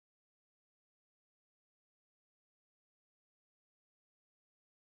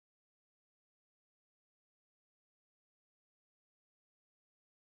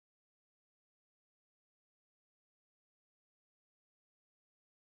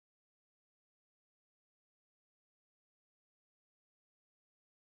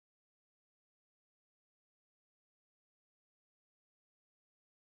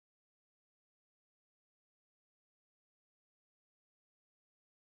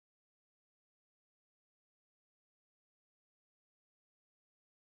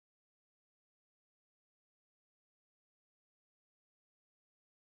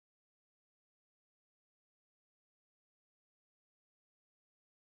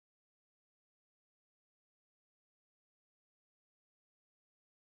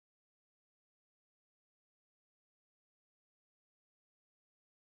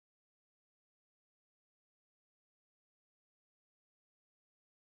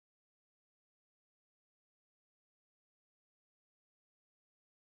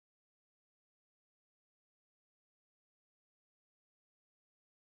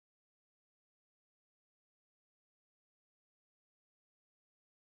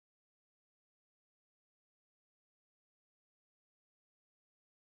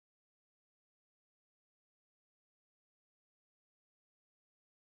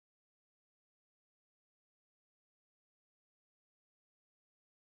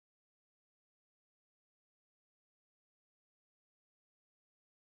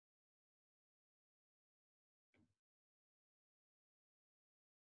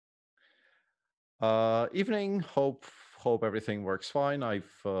Evening. Hope everything works fine.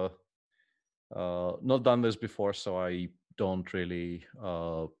 I've not done this before, so I don't really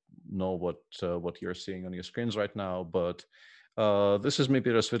know what you're seeing on your screens right now. But this is me,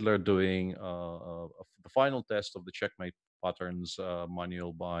 Peter Svidler, doing the final test of the Checkmate patterns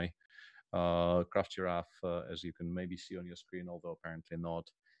manual by Craft Giraffe, as you can maybe see on your screen, although apparently not.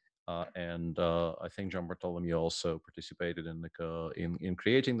 And I think John Bartholomew also participated in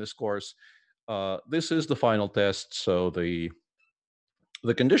creating this course. This is the final test, so the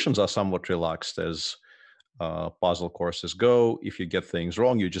conditions are somewhat relaxed as puzzle courses go. If you get things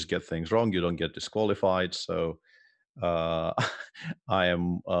wrong, you just get things wrong. You don't get disqualified. So uh, I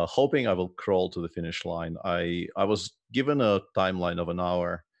am hoping I will crawl to the finish line. I was given a timeline of an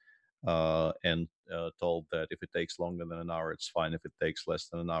hour and told that if it takes longer than an hour, it's fine. If it takes less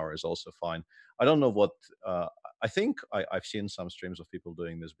than an hour, is also fine. I don't know what. I think I've seen some streams of people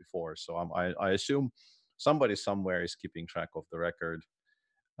doing this before, so I assume somebody somewhere is keeping track of the record.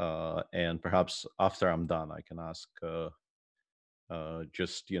 And perhaps after I'm done, I can ask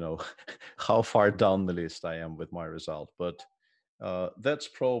just how far down the list I am with my result. But that's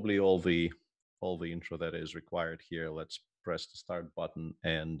probably all the intro that is required here. Let's press the start button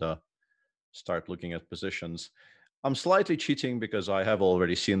and start looking at positions. I'm slightly cheating because I have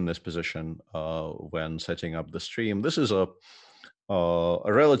already seen this position when setting up the stream. This is a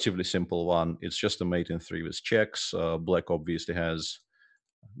relatively simple one. It's just a mate in three with checks. Black obviously has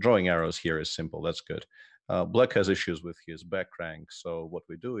drawing arrows here is simple. That's good. Black has issues with his back rank. So what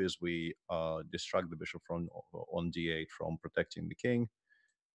we do is we distract the bishop from on d8 from protecting the king,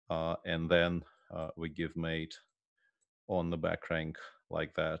 and then we give mate on the back rank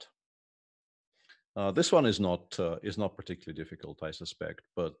like that. This one is not particularly difficult, I suspect,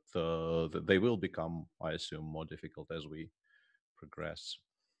 but they will become, I assume, more difficult as we progress.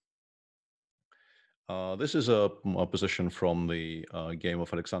 This is a position from the game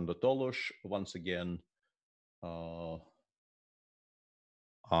of Alexander Tolosh. Once again,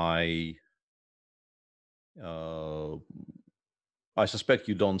 I uh, I suspect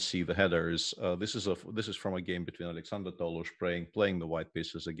you don't see the headers. This is from a game between Alexander Tolosh playing the white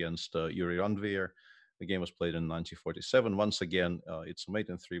pieces against Yuri Randvir. The game was played in 1947. Once again, it's a mate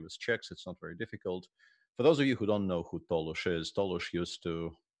in three with checks. It's not very difficult. For those of you who don't know who Tolosh is, Tolosh used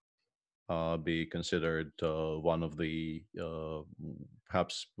to be considered one of the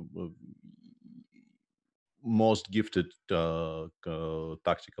perhaps most gifted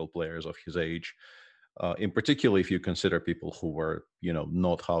tactical players of his age. In particular, if you consider people who were,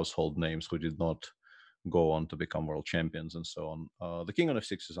 not household names, who did not go on to become world champions and so on. The king on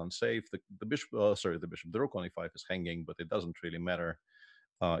f6 is unsafe. The bishop, the rook on e5 is hanging, but it doesn't really matter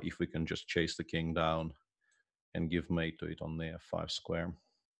if we can just chase the king down and give mate to it on the f5 square.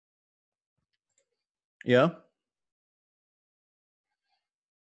 Yeah.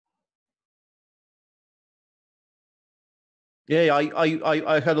 Yeah,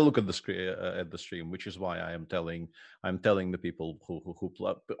 I had a look at the stream, which is why I'm telling the people who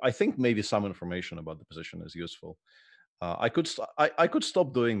play. I think maybe some information about the position is useful. I could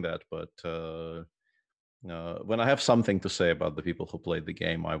stop doing that, but when I have something to say about the people who played the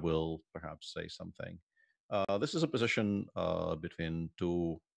game, I will perhaps say something. This is a position between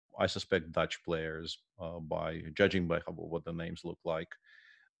two, I suspect, Dutch players, by judging by what the names look like.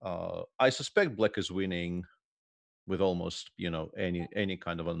 I suspect Black is winning with almost any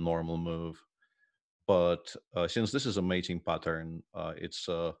kind of a normal move, but since this is a mating pattern, it's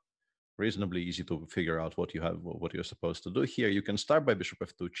reasonably easy to figure out what you're supposed to do here. You can start by bishop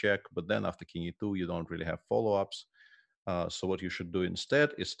f2 check, but then after king e2 you don't really have follow-ups. So what you should do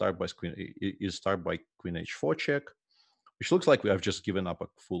instead is start by queen h4 check, which looks like we have just given up a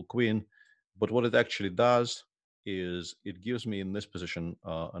full queen. But what it actually does is it gives me in this position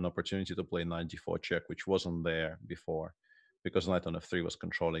an opportunity to play knight d4 check, which wasn't there before, because knight on f3 was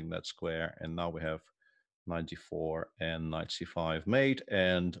controlling that square. And now we have knight d4 and knight c5 mate.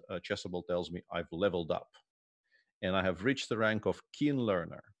 And Chessable tells me I've leveled up and I have reached the rank of keen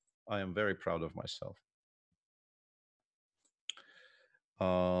learner. I am very proud of myself.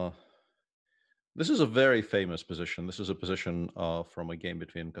 This is a very famous position. This is a position from a game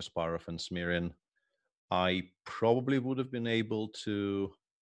between Kasparov and Smirin. I probably would have been able to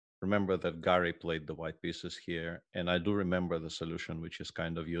remember that Gary played the white pieces here, and I do remember the solution, which is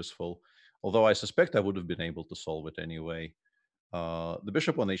kind of useful, although I suspect I would have been able to solve it anyway. The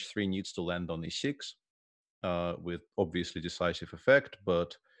bishop on h3 needs to land on e6 with obviously decisive effect,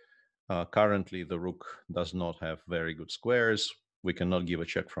 but currently the rook does not have very good squares. We cannot give a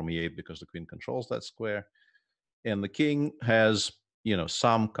check from e8 because the queen controls that square. And the king has,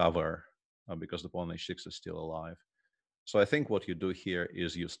 some cover because the pawn on h6 is still alive. So I think what you do here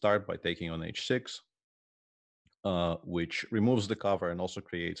is you start by taking on h6, which removes the cover and also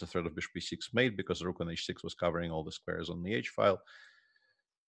creates a threat of bishop b6 mate because rook on h6 was covering all the squares on the h file.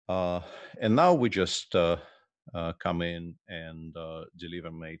 And now we just come in and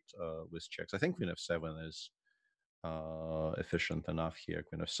deliver mate with checks. I think queen f7 is efficient enough here.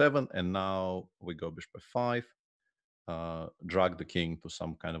 Queen f7, and now we go bishop f5, drag the king to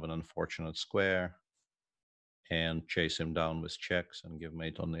some kind of an unfortunate square, and chase him down with checks and give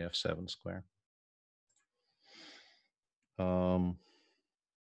mate on the f7 square.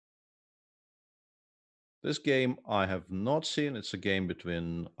 This game I have not seen. It's a game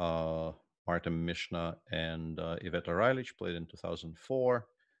between Martin Mishna and Iveta Rilic, played in 2004.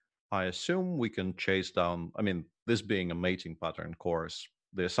 I assume we can chase down, I mean, this being a mating pattern course,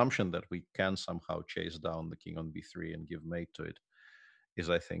 the assumption that we can somehow chase down the king on b3 and give mate to it is,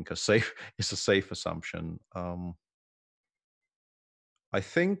 I think, a safe assumption. I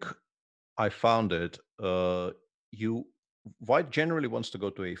think I found it. White generally wants to go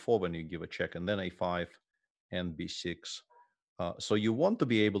to a4 when you give a check, and then a5 and b6. So you want to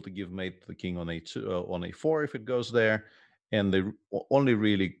be able to give mate to the king on a2 on a4 if it goes there, and the only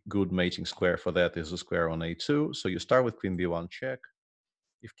really good mating square for that is a square on a2. So you start with queen b1 check.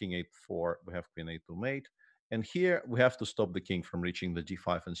 If king a4, we have queen a2 mate, and here we have to stop the king from reaching the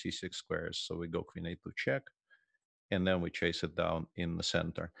d5 and c6 squares. So we go queen a2 check, and then we chase it down in the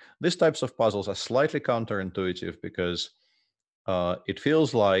center. These types of puzzles are slightly counterintuitive because it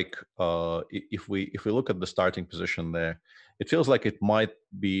feels like if we look at the starting position there, it feels like it might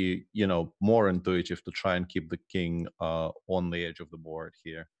be more intuitive to try and keep the king on the edge of the board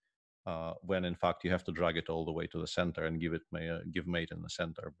here, when in fact you have to drag it all the way to the center and give mate in the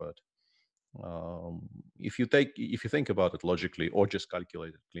center. But if you think about it logically or just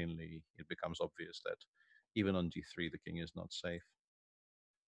calculate it cleanly, it becomes obvious that even on d3 the king is not safe.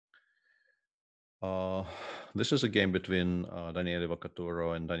 This is a game between Daniele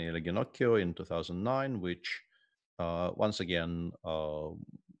Vocaturo and Daniele Ginocchio in 2009, which once again,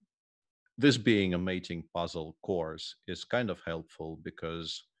 this being a mating puzzle course is kind of helpful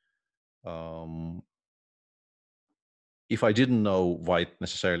because if I didn't know white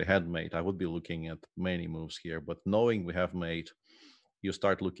necessarily had mate, I would be looking at many moves here. But knowing we have mate, you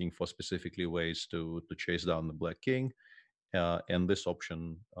start looking for specifically ways to chase down the black king. And this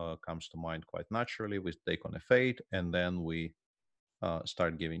option comes to mind quite naturally. We take on f8, and then we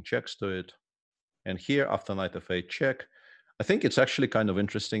start giving checks to it. And here, after knight f8 check, I think it's actually kind of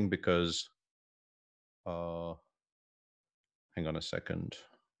interesting because, hang on a second.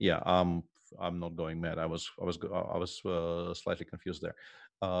 Yeah, I'm not going mad. I was slightly confused there.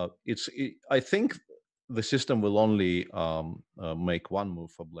 I think the system will only make one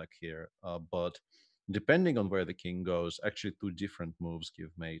move for black here, but depending on where the king goes, actually two different moves give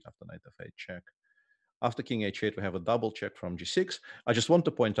mate after knight f8 check. After king h8, we have a double check from g6. I just want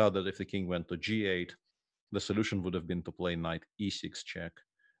to point out that if the king went to g8, the solution would have been to play knight e6 check.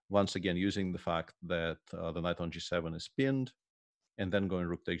 Once again, using the fact that the knight on g7 is pinned, and then going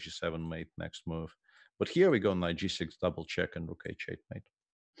rook takes g7 mate next move. But here we go knight g6 double check and rook h8 mate.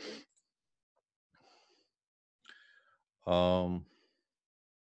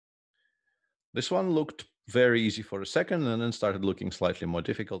 This one looked very easy for a second and then started looking slightly more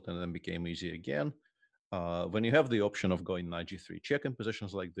difficult and then became easy again. When you have the option of going knight g3 check in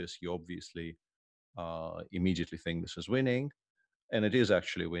positions like this, you obviously immediately think this is winning, and it is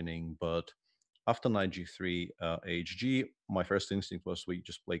actually winning. But after knight g3 hg, my first instinct was we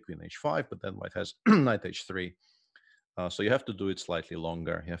just play queen h5, but then white has knight h3. So you have to do it slightly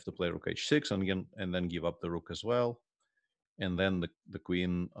longer. You have to play rook h6 and then give up the rook as well. And then the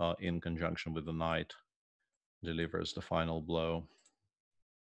queen in conjunction with the knight delivers the final blow.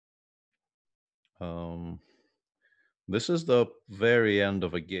 This is the very end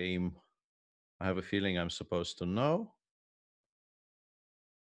of a game I have a feeling I'm supposed to know,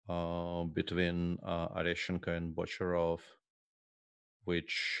 between Areshenko and Bocharov,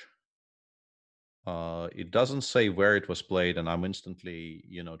 which it doesn't say where it was played, and I'm instantly,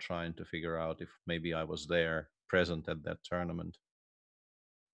 trying to figure out if maybe I was there present at that tournament,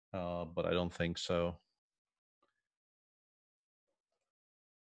 but I don't think so.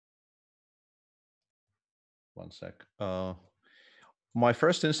 One sec. My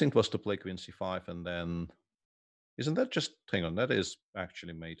first instinct was to play queen c5, and then isn't that just, hang on, that is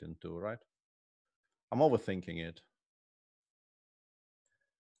actually mate in two, right? I'm overthinking it.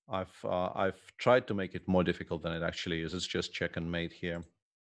 I've tried to make it more difficult than it actually is. It's just check and mate here.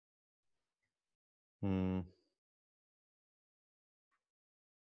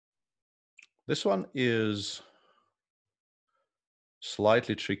 This one is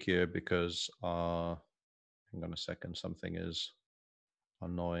slightly trickier because, hang on a second, something is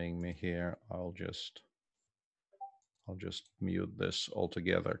annoying me here. I'll just mute this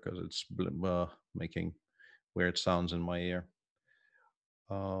altogether because it's making weird sounds in my ear.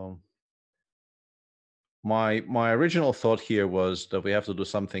 Um, my original thought here was that we have to do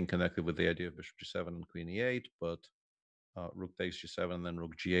something connected with the idea of bishop g7 and queen e8, but rook takes g7 and then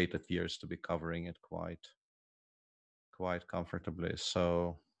rook g8 appears to be covering it quite comfortably.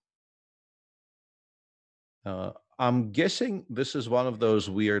 So I'm guessing this is one of those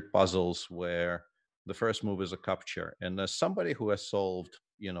weird puzzles where the first move is a capture. And as somebody who has solved,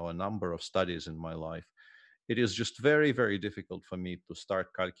 a number of studies in my life, it is just very, very difficult for me to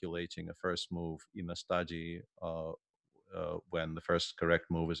start calculating a first move in a study when the first correct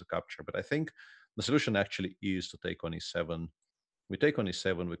move is a capture. But I think the solution actually is to take on e7. We take on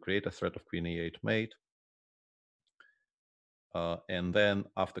e7, we create a threat of queen e8 mate. And then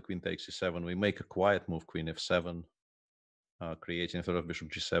after queen takes e7, we make a quiet move, queen f7, creating a threat of bishop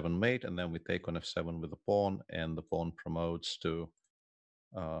g7 mate. And then we take on f7 with the pawn, and the pawn promotes to,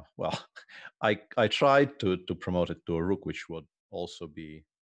 well, I tried to promote it to a rook, which would also be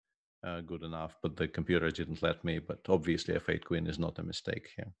good enough, but the computer didn't let me. But obviously f8 queen is not a mistake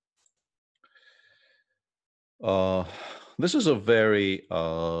here. This is a very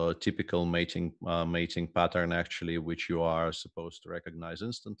typical mating pattern, actually, which you are supposed to recognize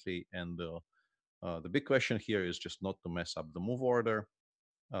instantly. And the big question here is just not to mess up the move order.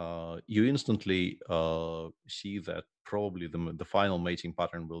 You instantly see that probably the final mating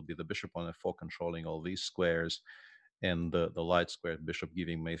pattern will be the bishop on f4 controlling all these squares, and the light squared bishop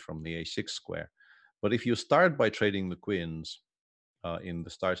giving mate from the a6 square. But if you start by trading the queens in the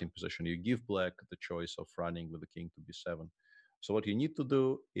starting position, you give black the choice of running with the king to b7. So what you need to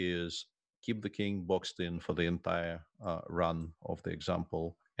do is keep the king boxed in for the entire run of the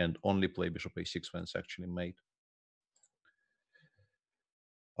example and only play bishop a6 when it's actually mate.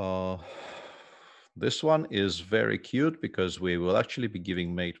 This one is very cute because we will actually be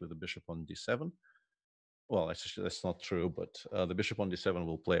giving mate with the bishop on d7. Well, actually, that's not true, but the bishop on d7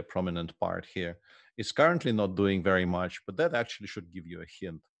 will play a prominent part here. It's currently not doing very much, but that actually should give you a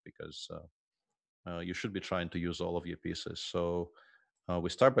hint because you should be trying to use all of your pieces. So we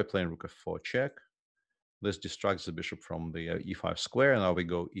start by playing rook f4 check. This distracts the bishop from the e5 square. And now we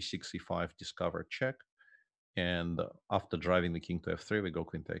go e6, e5, discover check. And after driving the king to f3, we go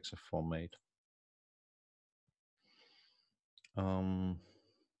queen takes f4 mate.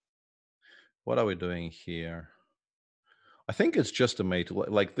 What are we doing here? I think it's just a mate.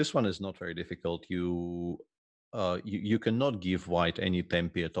 Like this one is not very difficult. You cannot give white any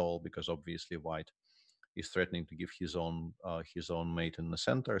tempi at all because obviously white is threatening to give his own mate in the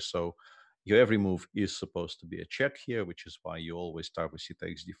center. So your every move is supposed to be a check here, which is why you always start with c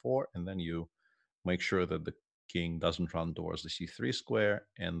takes d4, and then you make sure that the king doesn't run towards the c3 square,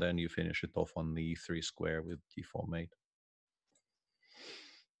 and then you finish it off on the e3 square with d4 mate.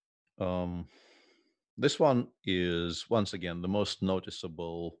 This one is, once again, the most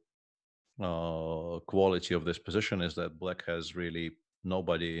noticeable quality of this position is that black has really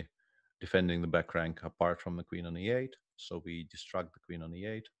nobody defending the back rank apart from the queen on e8. So we distract the queen on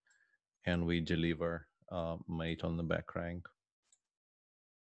e8 and we deliver mate on the back rank.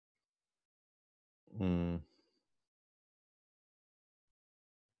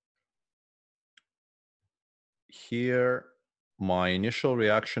 Here, my initial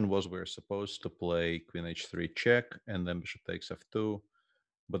reaction was we're supposed to play queen h3 check and then bishop takes f2,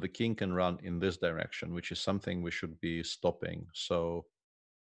 but the king can run in this direction, which is something we should be stopping. So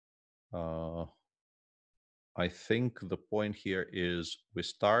I think the point here is we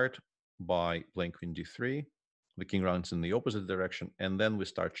start by playing queen d3, the king runs in the opposite direction, and then we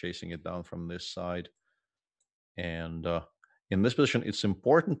start chasing it down from this side. And in this position, it's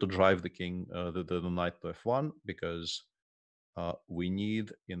important to drive the king, the knight to f1, because we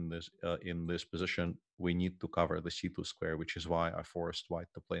need in this position, we need to cover the c2 square, which is why I forced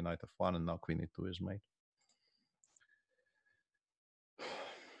white to play knight f1, and now queen e2 is mate.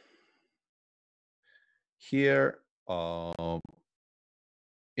 Here,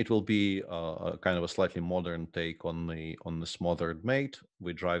 it will be a kind of a slightly modern take on the smothered mate.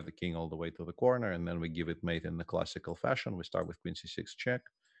 We drive the king all the way to the corner, and then we give it mate in the classical fashion. We start with queen c6 check,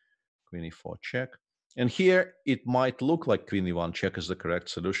 queen e4 check. And here it might look like queen e1 check is the correct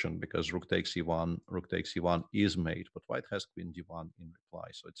solution because rook takes e1 is mate, but white has queen d1 in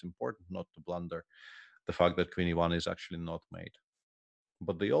reply. So it's important not to blunder the fact that queen e1 is actually not mate.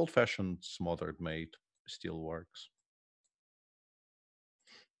 But the old-fashioned smothered mate still works.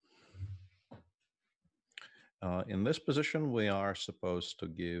 In this position, we are supposed to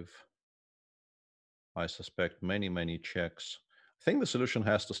give, I suspect, many checks. I think the solution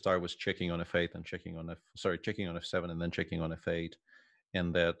has to start with checking on f8 and checking on f7 and then checking on f8,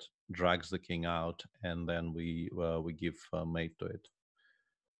 and that drags the king out, and then we give mate to it.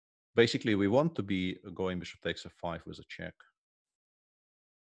 Basically, we want to be going bishop takes f5 with a check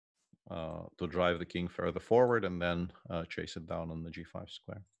to drive the king further forward and then chase it down on the g5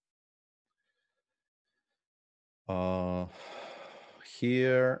 square.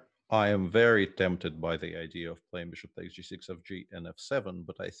 Here, I am very tempted by the idea of playing bishop takes g6, fg, and f7,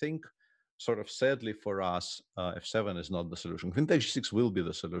 but I think, sort of sadly for us, f7 is not the solution. Queen takes g6 will be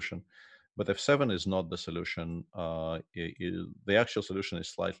the solution, but f7 is not the solution. The actual solution is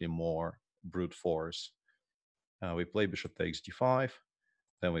slightly more brute force. We play bishop takes g5,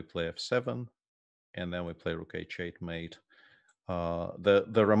 then we play f7, and then we play rook h8 mate.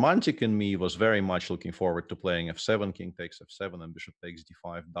 The romantic in me was very much looking forward to playing f7, king takes f7, and bishop takes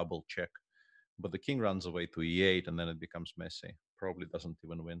d5, double check. But the king runs away to e8, and then it becomes messy. Probably doesn't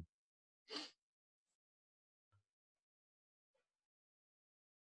even win.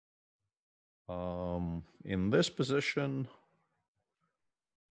 In this position,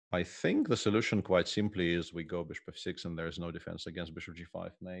 I think the solution quite simply is we go bishop f6, and there's no defense against bishop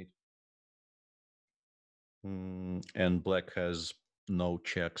g5 mate. And black has no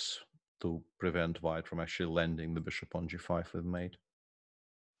checks to prevent white from actually landing the bishop on g5 with mate.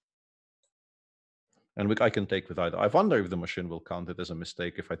 And I can take with either. I wonder if the machine will count it as a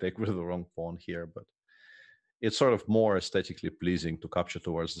mistake if I take with the wrong pawn here, but it's sort of more aesthetically pleasing to capture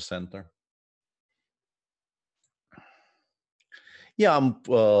towards the center. Yeah,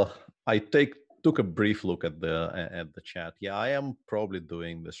 I took a brief look at the chat. Yeah, I am probably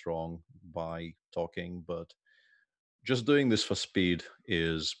doing this wrong by talking, but just doing this for speed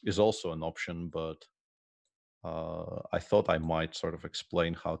is also an option. But I thought I might sort of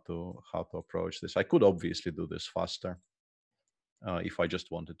explain how to approach this. I could obviously do this faster if I just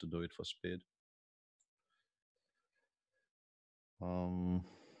wanted to do it for speed.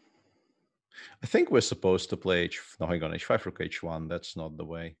 I think we're supposed to play h5 rook h1. That's not the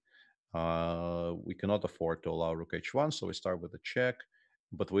way. We cannot afford to allow rook h1, so we start with a check.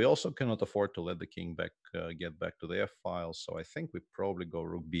 But we also cannot afford to let the king get back to the f file. So I think we probably go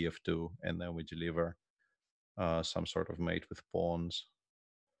rook bf2, and then we deliver some sort of mate with pawns.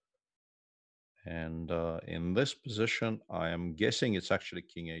 And in this position, I am guessing it's actually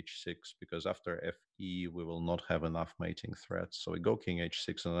king h6, because after fe, we will not have enough mating threats. So we go king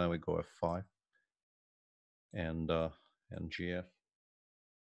h6, and then we go f5 and gf.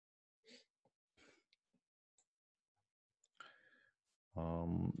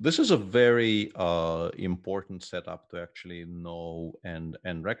 This is a very important setup to actually know and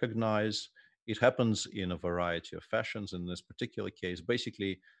recognize. It happens in a variety of fashions. In this particular case,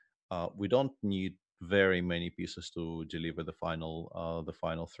 basically, we don't need very many pieces to deliver the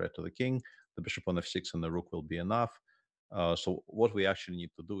final threat to the king. The bishop on f6 and the rook will be enough. So what we actually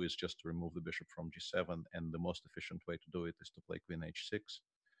need to do is just to remove the bishop from g7, and the most efficient way to do it is to play queen h6.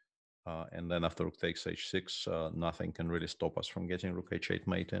 And then after rook takes h6, nothing can really stop us from getting rook h8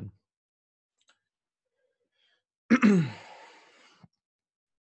 mate in.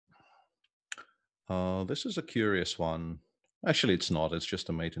 This is a curious one. Actually, it's not. It's just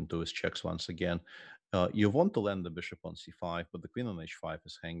a mate into his checks once again. You want to land the bishop on c5, but the queen on h5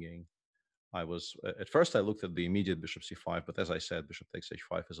 is hanging. At first I looked at the immediate bishop c5, but as I said, bishop takes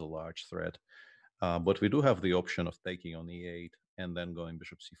h5 is a large threat. But we do have the option of taking on e8 and then going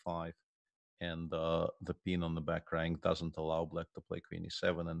bishop c5. And the pin on the back rank doesn't allow black to play queen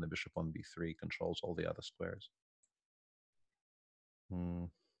e7, and the bishop on b3 controls all the other squares.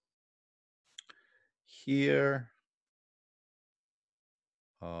 Here,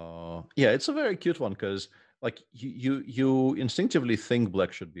 yeah, it's a very cute one, because like you instinctively think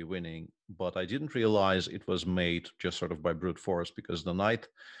black should be winning, but I didn't realize it was made just sort of by brute force, because the knight,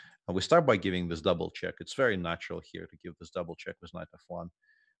 we start by giving this double check. It's very natural here to give this double check with knight f1.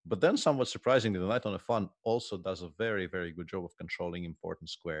 But then, somewhat surprisingly, the knight on f1 also does a very good job of controlling important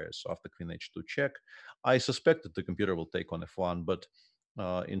squares. So after queen h2 check, I suspect that the computer will take on f1. But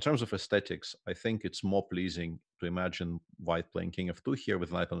in terms of aesthetics, I think it's more pleasing to imagine white playing king f2 here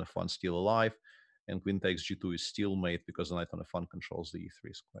with knight on f1 still alive, and queen takes g2 is still mate because the knight on f1 controls the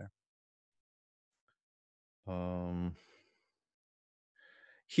e3 square.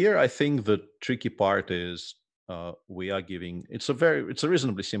 Here, I think the tricky part is we are giving, it's a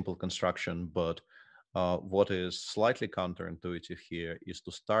reasonably simple construction, but what is slightly counterintuitive here is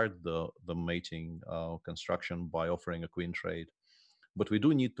to start the mating construction by offering a queen trade. But we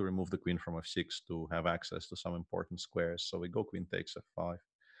do need to remove the queen from f6 to have access to some important squares. So we go queen takes f5.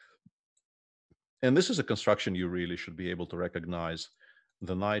 And this is a construction you really should be able to recognize.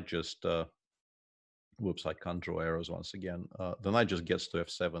 The knight just, whoops, I can't draw arrows once again. The knight just gets to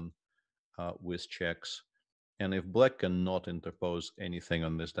f7 with checks. And if black cannot interpose anything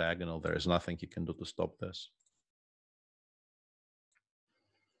on this diagonal, there is nothing he can do to stop this.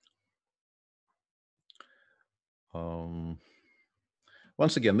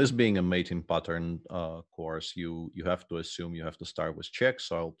 Once again, this being a mating pattern course, you have to assume you have to start with checks.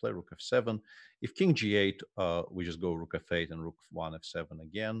 So I'll play rook f7. If king g8, we just go rook f8 and rook 1 f7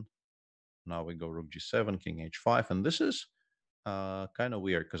 again. Now we go rook g7, king h5. And this is kind of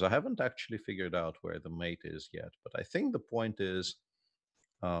weird because I haven't actually figured out where the mate is yet. But I think the point is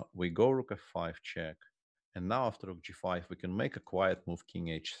we go rook f5 check. And now after rook g5, we can make a quiet move king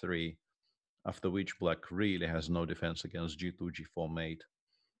h3, after which black really has no defense against g2, g4 mate.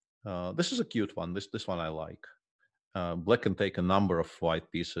 This is a cute one. This one I like. Black can take a number of white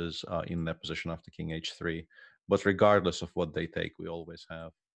pieces in their position after king h3, but regardless of what they take, we always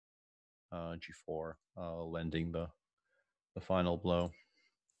have g4 landing the final blow.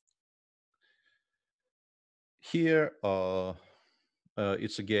 Here,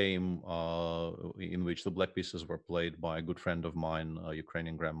 it's a game in which the black pieces were played by a good friend of mine, a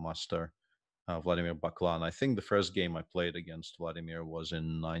Ukrainian grandmaster, Vladimir Baklan. I think the first game I played against Vladimir was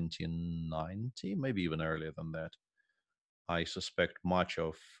in 1990, maybe even earlier than that. I suspect much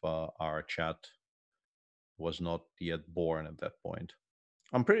of our chat was not yet born at that point.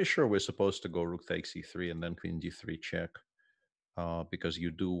 I'm pretty sure we're supposed to go rook takes e3 and then queen d3 check, because you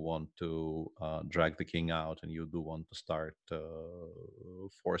do want to drag the king out and you do want to start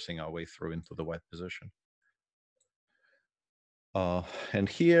forcing our way through into the white position. And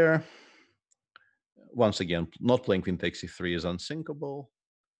here, once again, not playing queen takes e3 is unsinkable.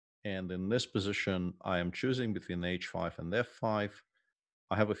 And in this position, I am choosing between h5 and f5.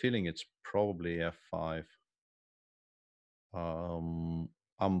 I have a feeling it's probably f5.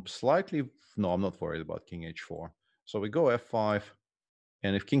 I'm slightly, no, I'm not worried about king h4. So we go f5,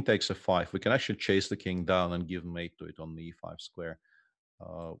 and if king takes f5, we can actually chase the king down and give mate to it on the e5 square.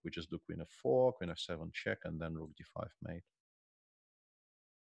 We just do queen f4, queen f7 check, and then rook d5 mate.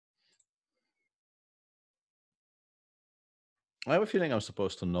 I have a feeling I'm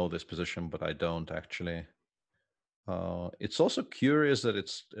supposed to know this position, but I don't actually. It's also curious that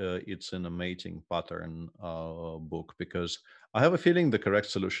it's in a mating pattern book, because I have a feeling the correct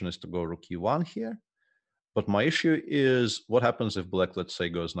solution is to go rook e1 here. But my issue is what happens if black, let's say,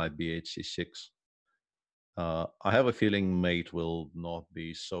 goes knight b8, c6. I have a feeling mate will not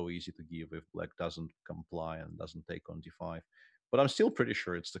be so easy to give if black doesn't comply and doesn't take on d5. But I'm still pretty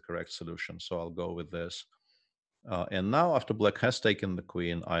sure it's the correct solution, so I'll go with this. And now, after black has taken the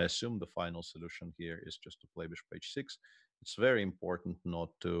queen, I assume the final solution here is just to play bishop h6. It's very important not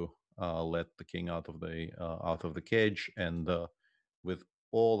to let the king out of the cage, and with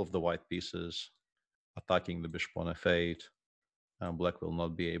all of the white pieces attacking the bishop on f8, black will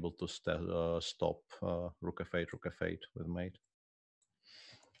not be able to stop rook f8 with mate.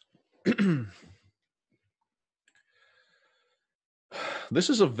 This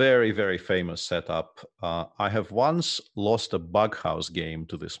is a very, very famous setup. I have once lost a bug house game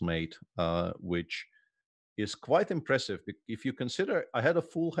to this mate, which is quite impressive. If you consider, I had a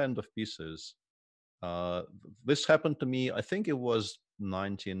full hand of pieces. This happened to me, I think it was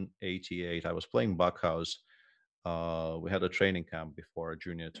 1988. I was playing bug house. We had a training camp before a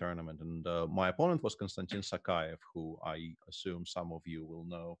junior tournament, and my opponent was Konstantin Sakaev, who I assume some of you will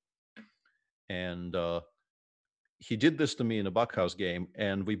know. And he did this to me in a Buckhouse game,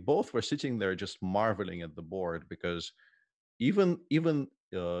 and we both were sitting there just marveling at the board, because even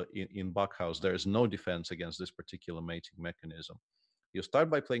in Buckhouse, there is no defense against this particular mating mechanism. You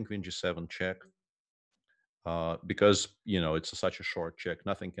start by playing queen g7 check, because it's such a short check,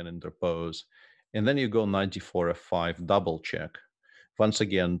 nothing can interpose, and then you go knight d4 f5 double check. Once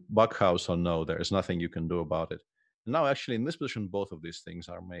again, Buckhouse or no, there is nothing you can do about it. Now, actually, in this position, both of these things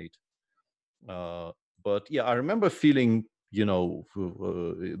are made. But yeah, I remember feeling,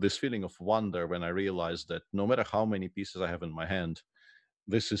 this feeling of wonder when I realized that no matter how many pieces I have in my hand,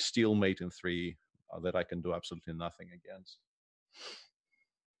 this is still mate in 3 that I can do absolutely nothing against.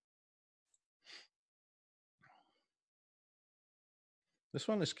 This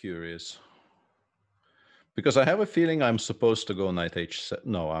one is curious, because I have a feeling I'm supposed to go knight h7.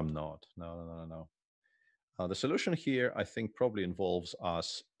 No, I'm not. No. The solution here, I think, probably involves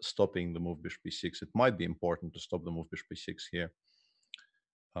us stopping the move bishop b6. It might be important to stop the move bishop b6 here.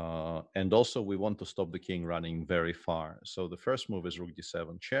 And also we want to stop the king running very far. So the first move is rook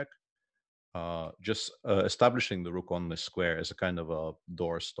d7 check, just establishing the rook on the square as a kind of a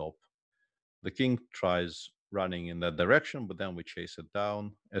doorstop. The king tries running in that direction, but then we chase it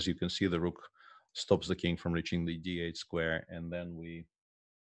down. As you can see, the rook stops the king from reaching the d8 square, and then we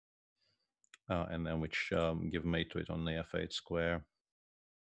give mate to it on the f8 square.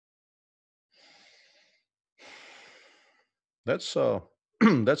 That's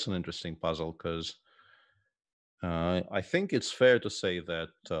that's an interesting puzzle because I think it's fair to say that,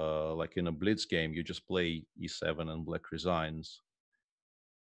 like in a blitz game, you just play e7 and black resigns.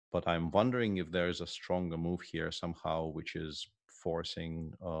 But I'm wondering if there is a stronger move here somehow, which is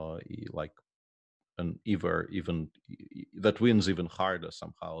forcing like an that wins even harder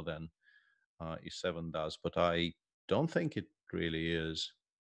somehow than e7 does. But I don't think it really is.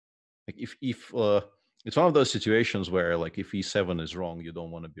 Like if it's one of those situations where like if e7 is wrong, you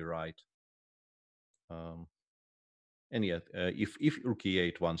don't want to be right. Um, and yet, if rook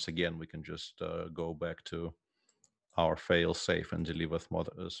e8 once again, we can just go back to our fail safe and deliver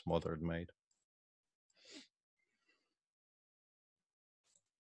smothered mate.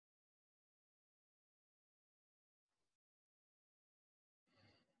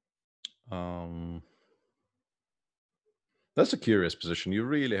 That's a curious position. You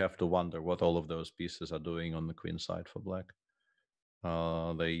really have to wonder what all of those pieces are doing on the queen side for black.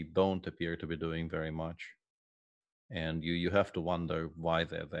 They don't appear to be doing very much, and you have to wonder why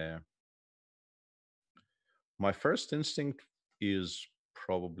they're there. My first instinct is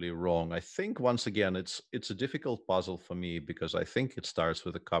probably wrong. I think once again it's a difficult puzzle for me because I think it starts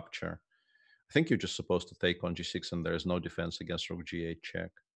with a capture. I think you're just supposed to take on g6 and there's no defense against rook g8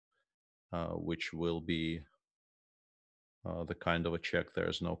 check, which will be the kind of a check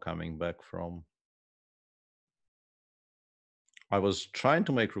there's no coming back from. I was trying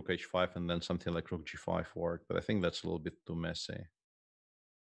to make rook h5 and then something like rook g5 work, but I think that's a little bit too messy.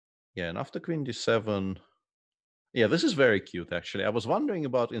 Yeah, and after queen d7, yeah, this is very cute actually. I was wondering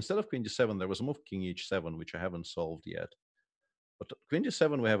about, instead of queen d7, there was a move king h7, which I haven't solved yet. But queen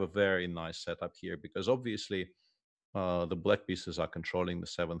d7, we have a very nice setup here because obviously the black pieces are controlling the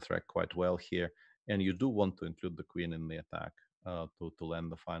seventh rack quite well here, and you do want to include the queen in the attack to land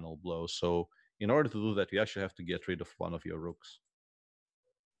the final blow. So in order to do that, you actually have to get rid of one of your rooks.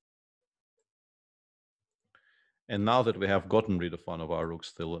 And now that we have gotten rid of one of our rooks,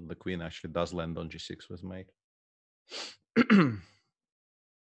 still the queen actually does land on g6 with mate.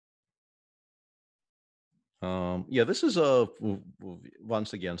 Yeah, this is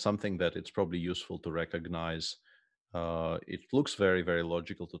once again something that it's probably useful to recognize. It looks very, very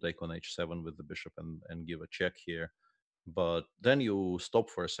logical to take on h7 with the bishop and give a check here. But then you stop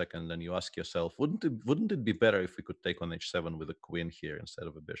for a second and you ask yourself, wouldn't it be better if we could take on h7 with a queen here instead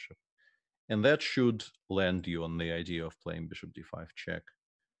of a bishop? And that should land you on the idea of playing bishop d5 check.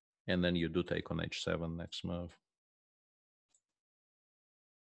 And then you do take on h7 next move.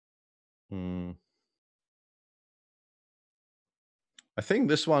 Mm. I think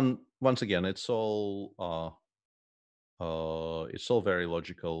this one, once again, it's all very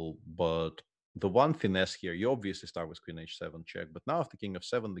logical, but the one finesse here, you obviously start with queen h7 check, but now after king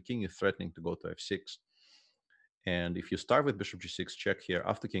f7, the king is threatening to go to f6. And if you start with bishop g6 check here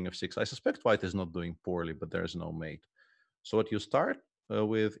after king f6, I suspect white is not doing poorly, but there's no mate. So what you start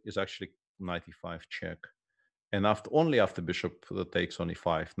with is actually knight e5 check. And only after bishop takes on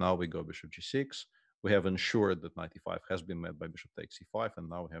e5, now we go bishop g6. We have ensured that knight e5 has been met by bishop takes e5, and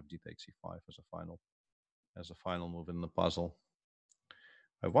now we have d takes e5 as a final move in the puzzle.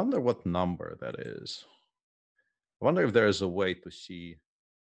 I wonder what number that is. I wonder if there is a way to see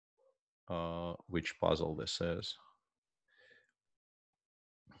which puzzle this is.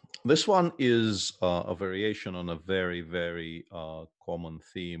 This one is a variation on a very, very common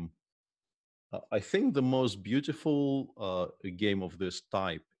theme. I think the most beautiful game of this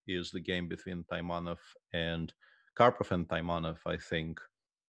type is the game between Taimanov and Karpov and Taimanov, I think,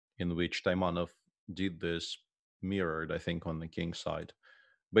 in which Taimanov did this mirrored, I think, on the king side.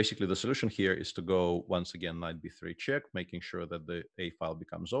 Basically, the solution here is to go, once again, knight b3 check, making sure that the a file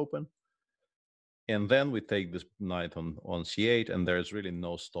becomes open. And then we take this knight on c8, and there's really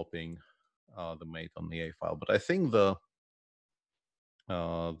no stopping the mate on the a file. But I think the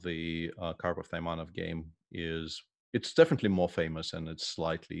Karpov Taimanov game it's definitely more famous and it's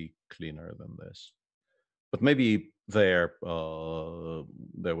slightly cleaner than this. But maybe there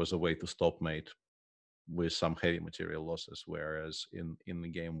was a way to stop mate with some heavy material losses, whereas in the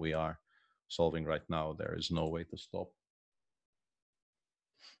game we are solving right now, there is no way to stop.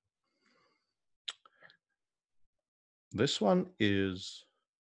 This one is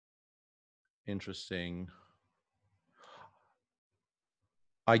Interesting.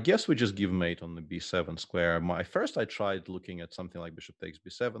 I guess we just give mate on the b7 square. I tried looking at something like bishop takes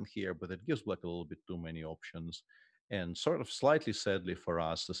b7 here, but it gives black a little bit too many options. And sort of slightly sadly for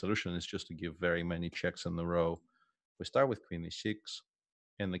us, the solution is just to give very many checks in a row. We start with queen e6,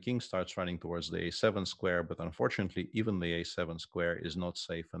 and the king starts running towards the a7 square, but unfortunately, even the a7 square is not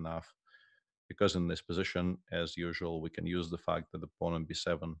safe enough, because in this position, as usual, we can use the fact that the pawn on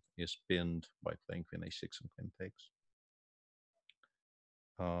b7 is pinned by playing queen a6 and queen takes.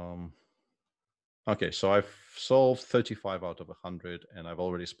 Okay, so I've solved 35 out of 100, and I've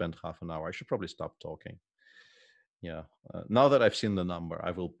already spent half an hour. I should probably stop talking. Yeah. Now that I've seen the number,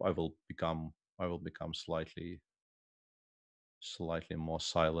 I will become slightly more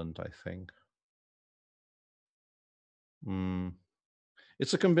silent, I think.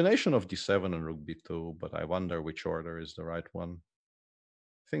 It's a combination of d7 and rook b2, but I wonder which order is the right one.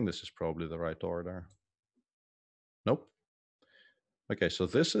 I think this is probably the right order. Nope. Okay, so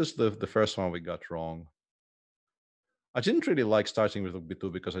this is the first one we got wrong. I didn't really like starting with rook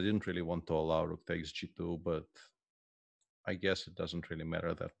b2 because I didn't really want to allow rook takes g2, but I guess it doesn't really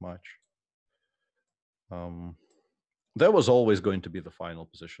matter that much. That was always going to be the final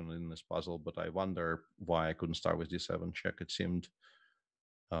position in this puzzle, but I wonder why I couldn't start with d7 check. It seemed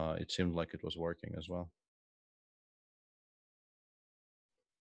like it was working as well.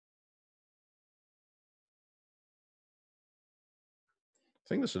 I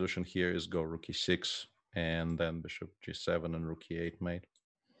think the solution here is go rook e6 and then bishop g7 and rook e8 mate.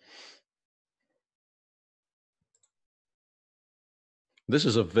 This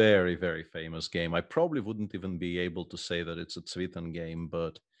is a very, very famous game. I probably wouldn't even be able to say that it's a Svidler game,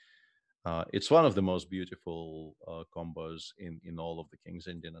 but it's one of the most beautiful combos in all of the King's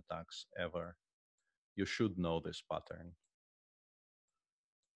Indian attacks ever. You should know this pattern.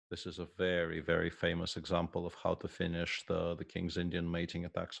 This is a very, very famous example of how to finish the King's Indian mating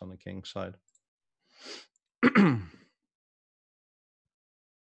attacks on the king side.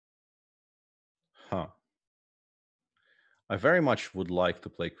 Huh. I very much would like to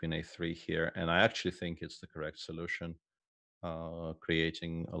play queen a3 here, and I actually think it's the correct solution,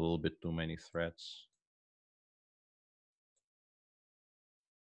 creating a little bit too many threats.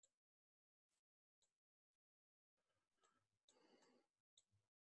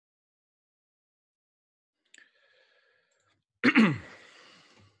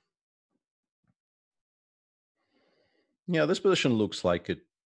 Yeah, this position looks like it,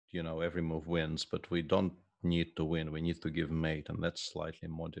 every move wins, but we don't need to win. We need to give mate, and that's slightly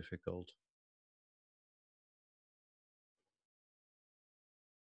more difficult.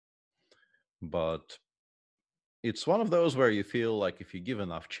 But it's one of those where you feel like if you give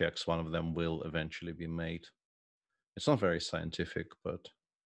enough checks, one of them will eventually be mate. It's not very scientific, but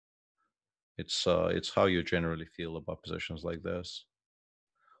it's how you generally feel about positions like this.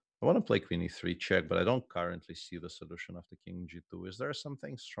 I want to play queen e3 check, but I don't currently see the solution after king g2. Is there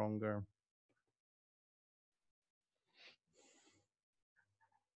something stronger?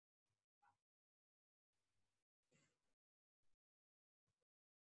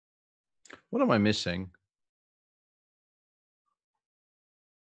 What am I missing?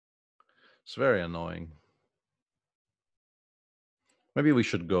 It's very annoying. Maybe we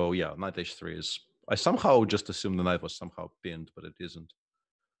should go, yeah, knight h3 is... I somehow just assumed the knight was somehow pinned, but it isn't.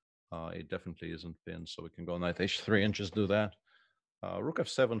 It definitely isn't pinned, so we can go knight h3 and just do that. Rook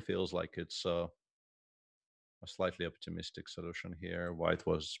f7 feels like it's a slightly optimistic solution here. White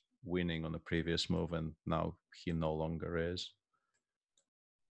was winning on the previous move, and now he no longer is.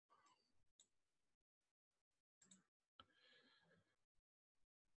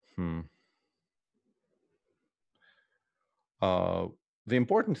 Uh, the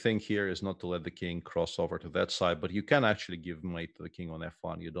important thing here is not to let the king cross over to that side, but you can actually give mate to the king on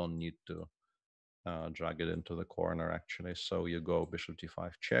f1. You don't need to drag it into the corner, actually. So you go bishop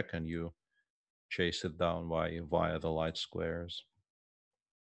d5 check, and you chase it down via the light squares.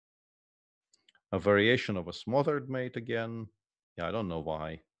 A variation of a smothered mate again. Yeah, I don't know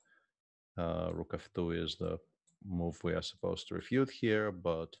why rook f2 is the move we are supposed to refute here,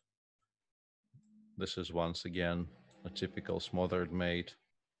 but this is once again a typical smothered mate.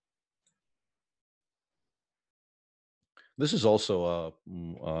 This is also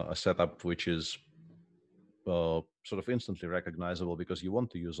a setup which is sort of instantly recognizable because you want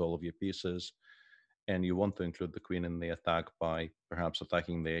to use all of your pieces, and you want to include the queen in the attack by perhaps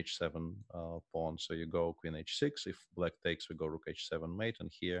attacking the h7 pawn. So you go queen h6. If black takes, we go rook h7 mate,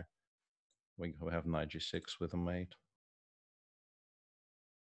 and here we have knight g6 with a mate.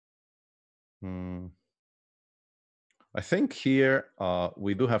 I think here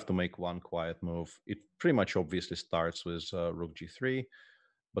we do have to make one quiet move. It pretty much obviously starts with rook g3,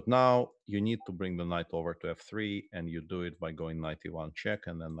 but now you need to bring the knight over to f3, and you do it by going knight e1 check,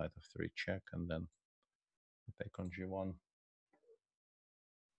 and then knight f3 check, and then take on g1.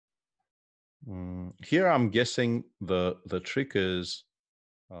 Here I'm guessing the trick is,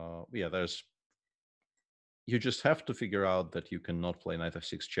 yeah, you just have to figure out that you cannot play knight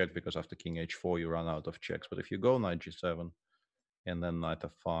f6 check, because after king h4 you run out of checks. But if you go knight g7 and then knight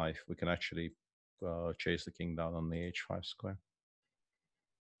f5, we can actually chase the king down on the h5 square.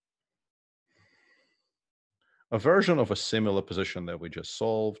 A version of a similar position that we just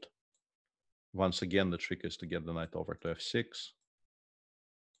solved. Once again, the trick is to get the knight over to f6.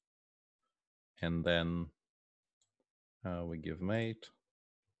 And then we give mate.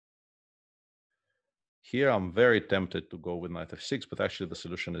 Here I'm very tempted to go with knight f6, but actually the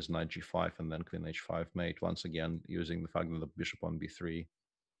solution is knight g5 and then queen h5 mate, once again using the fact that the bishop on b3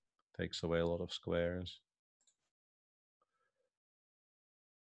 takes away a lot of squares.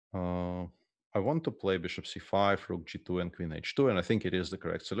 I want to play bishop c5, rook g2, and queen h2, and I think it is the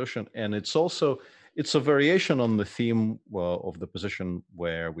correct solution. And it's a variation on the theme of the position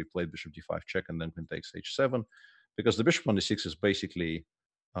where we played bishop d5 check and then queen takes h7, because the bishop on d6 is basically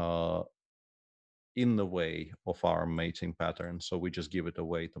in the way of our mating pattern. So we just give it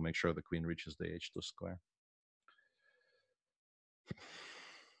away to make sure the queen reaches the h2 square.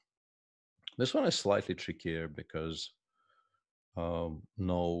 This one is slightly trickier because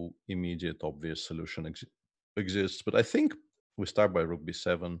no immediate obvious solution exists. But I think we start by rook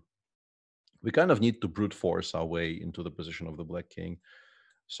b7. We kind of need to brute force our way into the position of the black king.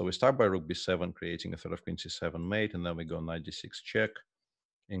 So we start by rook b7, creating a threat of queen c7 mate, and then we go knight d6 check,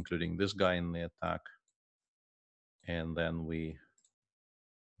 including this guy in the attack. And then we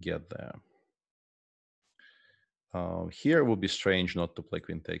get there. Here it would be strange not to play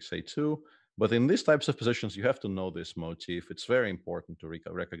queen takes a2, but in these types of positions, you have to know this motif. It's very important to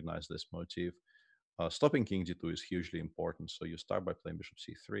recognize this motif. Stopping king d2 is hugely important. So you start by playing bishop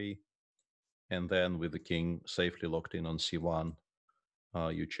c3, and then with the king safely locked in on c1,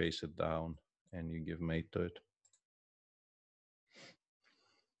 you chase it down and you give mate to it.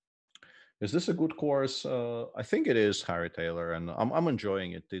 Is this a good course? I think it is, Harry Taylor, and I'm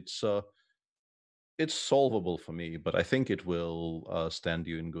enjoying it. It's solvable for me, but I think it will stand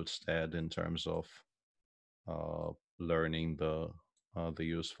you in good stead in terms of learning the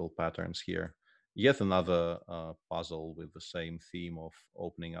useful patterns here. Yet another puzzle with the same theme of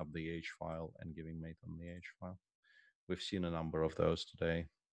opening up the H file and giving mate on the H file. We've seen a number of those today.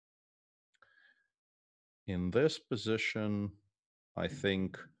 In this position, I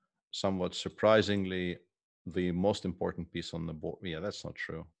think somewhat surprisingly, the most important piece on the board. Yeah, that's not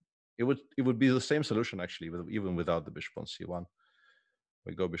true. It would be the same solution actually, even without the bishop on c1.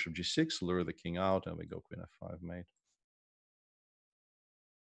 We go bishop g6, lure the king out, and we go queen f5 mate.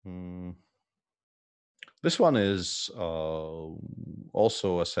 This one is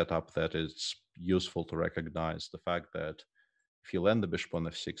also a setup that is useful to recognize the fact that if you land the bishop on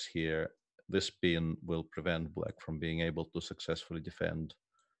f6 here, this pin will prevent black from being able to successfully defend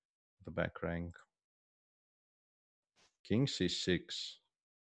the back rank. King c6.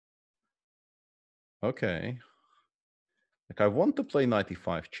 Okay. Like I want to play knight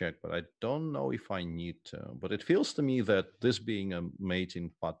e5 check, but I don't know if I need to. But it feels to me that this being a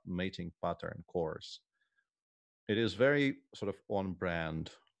mating pattern course, it is very sort of on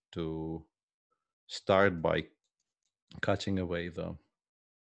brand to start by cutting away the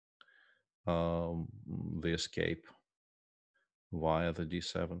escape via the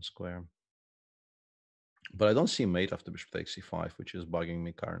d7 square. But I don't see mate after bishop takes c5, which is bugging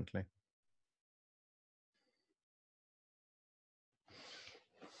me currently.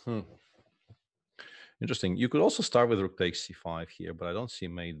 Interesting. You could also start with rook takes c5 here, but I don't see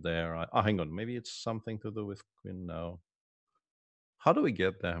mate there. Hang on. Maybe it's something to do with queen. No. How do we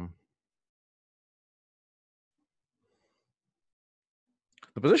get them?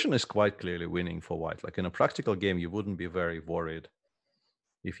 The position is quite clearly winning for white. Like in a practical game, you wouldn't be very worried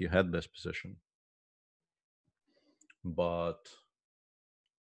if you had this position. But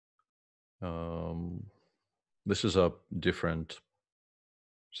this is a different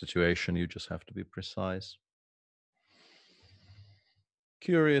situation. You just have to be precise.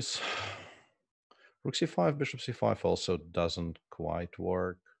 Curious. Rook c5, bishop c5 also doesn't quite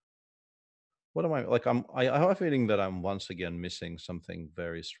work. What am I like? I have a feeling that I'm once again missing something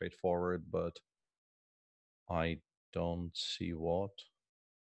very straightforward, but I don't see what.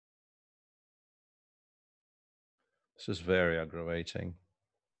 This is very aggravating.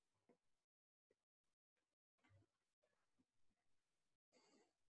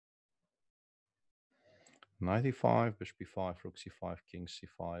 Knight e5, bishop b5, rook c5, king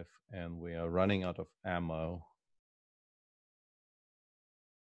c5, and we are running out of ammo.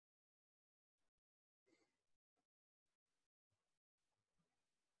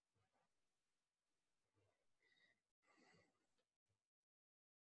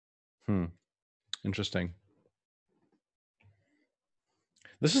 Interesting.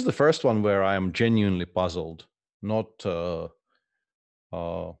 This is the first one where I am genuinely puzzled, not, you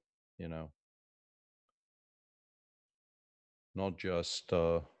know, not just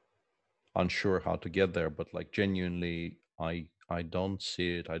unsure how to get there, but like genuinely, I don't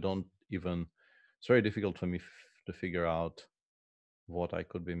see it. I don't even. It's very difficult for me to figure out what I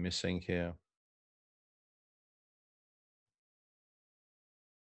could be missing here.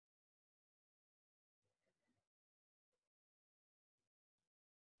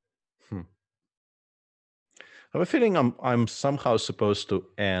 Hmm. I have a feeling I'm somehow supposed to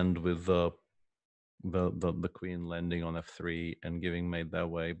end with the queen landing on f3 and giving mate that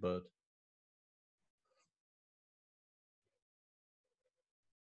way, but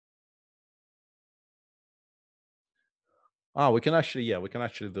we can actually, yeah, we can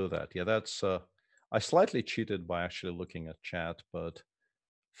actually do that. Yeah, that's I slightly cheated by actually looking at chat, but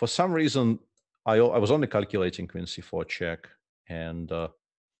for some reason I was only calculating queen c4 check, and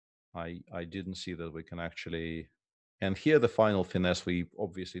I didn't see that we can actually. And here the final finesse, we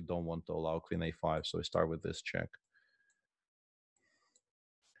obviously don't want to allow queen a5, so we start with this check.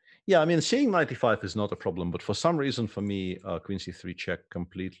 Yeah, I mean, seeing 95 is not a problem, but for some reason for me, queen c3 check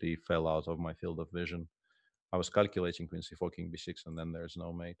completely fell out of my field of vision. I was calculating queen c4, king b6, and then there's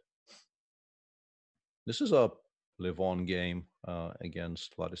no mate. This is a live-on game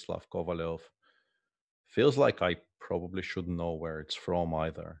against Vladislav Kovalyov. Feels like I probably should know where it's from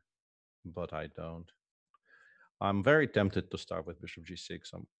either, but I don't. I'm very tempted to start with bishop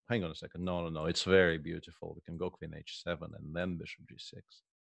g6. Hang on a second. No. It's very beautiful. We can go queen h7 and then bishop g6.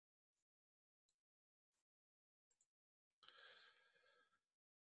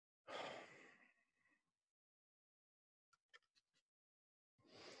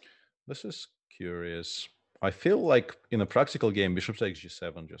 This is curious. I feel like in a practical game, bishop takes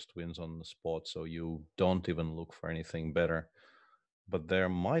g7 just wins on the spot, so you don't even look for anything better. But there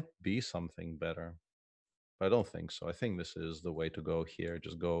might be something better. I don't think so. I think this is the way to go here.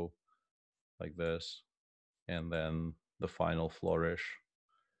 Just go like this, and then the final flourish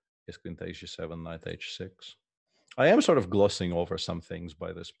is queen takes g7, knight h6. I am sort of glossing over some things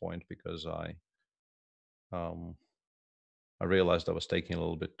by this point because um, I realized I was taking a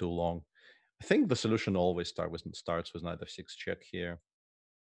little bit too long. I think the solution always starts with knight f6 check here,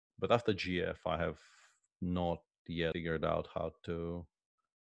 but after gf, I have not yet figured out how to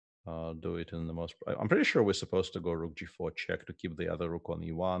do it in the most. I'm pretty sure we're supposed to go rook g4 check to keep the other rook on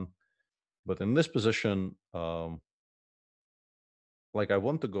e1, but in this position, like I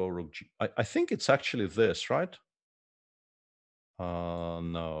want to go rook g. I think it's actually this, right?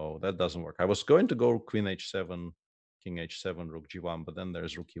 No, that doesn't work. I was going to go queen h7, king h7, rook g1, but then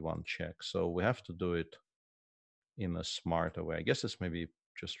there's rook e1 check. So we have to do it in a smarter way. I guess it's maybe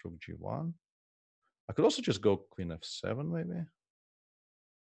just rook g1. I could also just go queen f7, maybe.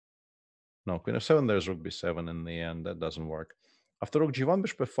 No, queen f7, there's rook b7 in the end. That doesn't work. After rook g1,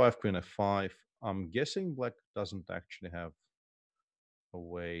 bishop f5, queen f5, I'm guessing black doesn't actually have a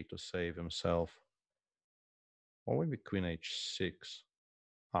way to save himself. Or maybe queen h6.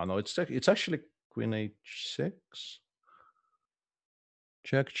 No, it's actually queen h6.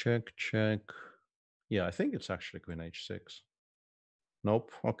 Check, check, check. Yeah, I think it's actually queen h6.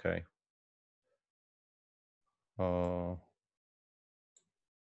 Nope. Okay.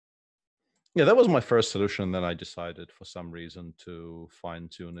 Yeah, that was my first solution. Then I decided for some reason to fine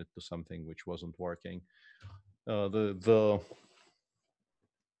tune it to something which wasn't working. I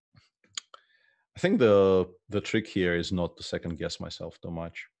think the trick here is not to second guess myself too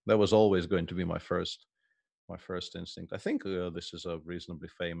much. That was always going to be my first instinct. I think this is a reasonably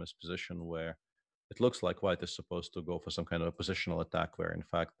famous position where it looks like white is supposed to go for some kind of a positional attack, where in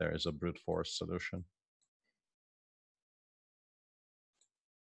fact there is a brute force solution.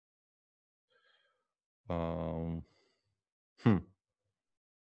 Um,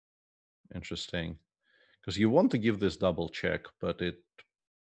 Interesting, because you want to give this double check, but it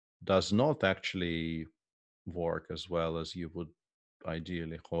does not actually work as well as you would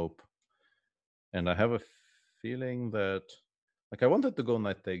ideally hope. And I have a feeling that, like, I wanted to go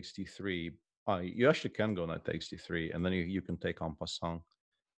knight takes d3. You actually can go knight takes d3, and then you can take en passant,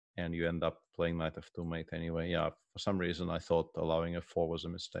 and you end up playing knight f2 mate anyway. Yeah, for some reason I thought allowing f4 was a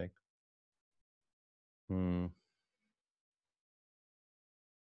mistake. Hmm.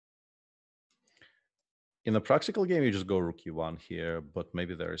 In a practical game, you just go rook e1 here, but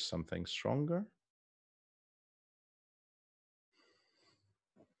maybe there is something stronger.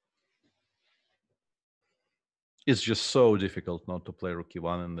 It's just so difficult not to play rook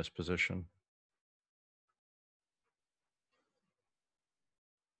e1 in this position.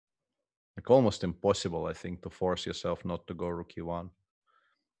 Like almost impossible, I think, to force yourself not to go rook e1.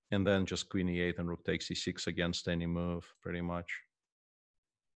 And then just queen e8 and rook takes e6 against any move, pretty much.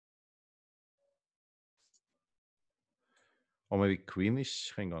 Or maybe queen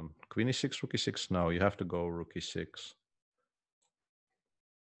e6, hang on. Queen e6, rook e6? No, you have to go rook e6.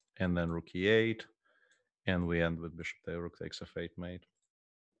 And then rook e8. And we end with bishop there, rook takes f8 mate.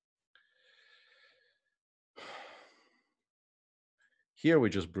 Here we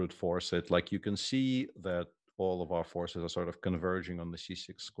just brute force it. Like you can see that all of our forces are sort of converging on the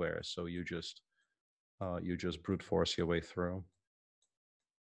c6 square. So you just brute force your way through.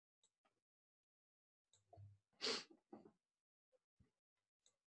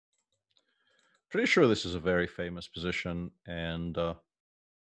 Pretty sure this is a very famous position, and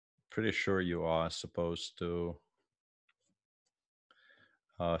pretty sure you are supposed to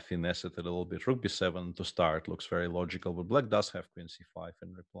finesse it a little bit. Rook b7 to start looks very logical, but black does have queen c5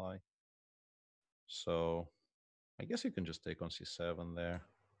 in reply. So I guess you can just take on c7 there.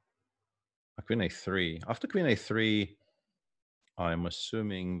 Queen a3. After queen a3, I'm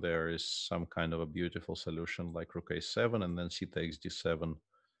assuming there is some kind of a beautiful solution like rook a7, and then c takes d7,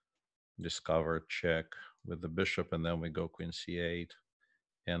 discover check with the bishop, and then we go queen c8,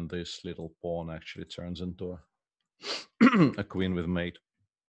 and this little pawn actually turns into a queen with mate.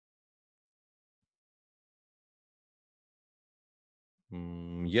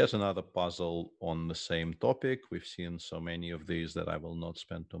 Yet another puzzle on the same topic. We've seen so many of these that I will not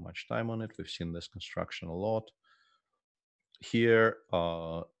spend too much time on it. We've seen this construction a lot. Here,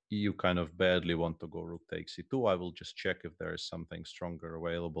 you kind of badly want to go rook takes c2. I will just check if there is something stronger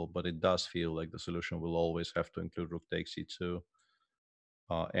available, but it does feel like the solution will always have to include rook takes c2.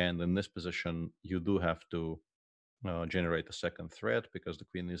 And in this position, you do have to generate a second threat because the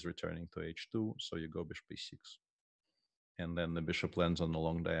queen is returning to h2, so you go bishop e6. And then the bishop lands on the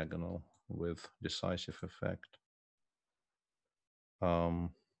long diagonal with decisive effect.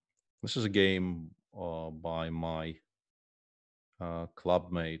 This is a game by my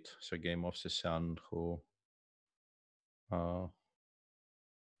clubmate, Sergei Movsesyan, who,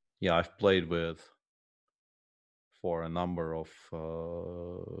 yeah, I've played with for a number of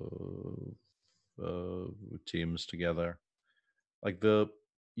teams together. Like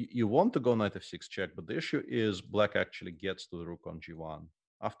you want to go knight f6 check, but the issue is black actually gets to the rook on g1.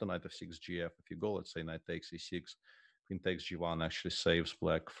 After knight f6 gf, if you go, let's say knight takes e6, queen takes g1 actually saves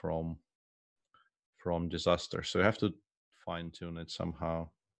black from disaster. So you have to fine tune it somehow.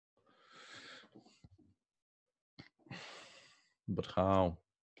 But how?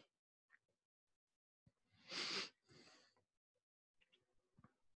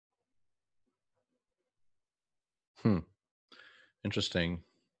 Interesting.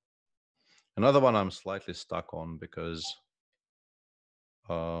 Another one I'm slightly stuck on because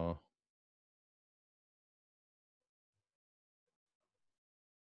like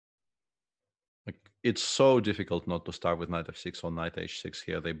it's so difficult not to start with knight f6 or knight h6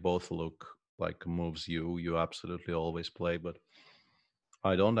 here. They both look like moves you absolutely always play, but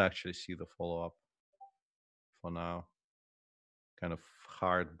I don't actually see the follow-up for now. Kind of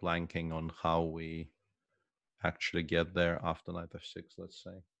hard blanking on how we actually get there after knight f6, let's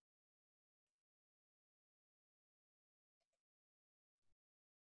say.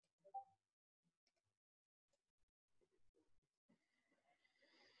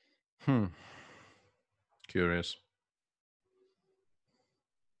 Curious.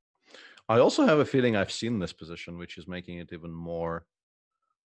 I also have a feeling I've seen this position, which is making it even more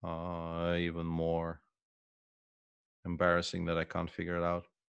embarrassing that I can't figure it out.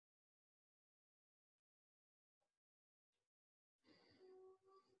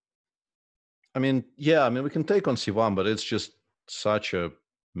 I mean, yeah, I mean, we can take on c1, but it's just such a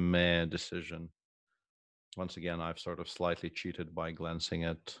meh decision. Once again, I've sort of slightly cheated by glancing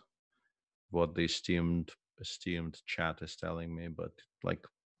at what the esteemed chat is telling me, but like,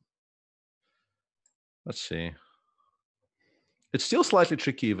 let's see. It's still slightly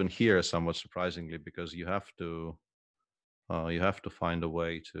tricky even here, somewhat surprisingly, because you have to find a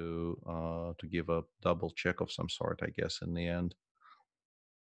way to give a double check of some sort, I guess, in the end.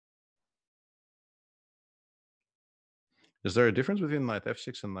 Is there a difference between knight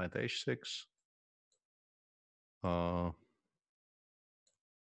f6 and knight h6?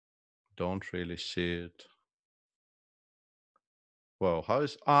 Don't really see it. Well, how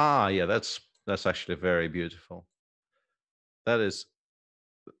is... yeah, that's That's actually very beautiful. That is,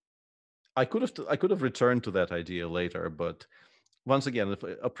 I could have returned to that idea later, but once again, if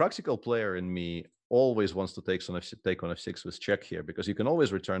a practical player in me always wants to take on f6 with check here, because you can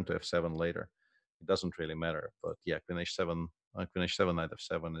always return to f7 later. It doesn't really matter. But yeah, queen h7, knight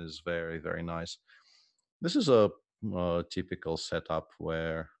f7 is very, very nice. This is a typical setup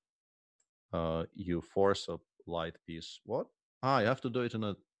where you force a light piece. What? Ah, you have to do it in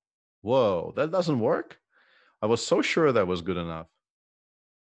a. Whoa, that doesn't work. I was so sure that was good enough.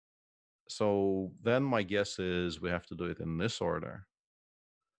 So then my guess is we have to do it in this order,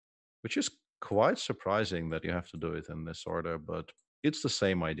 which is quite surprising that you have to do it in this order, but it's the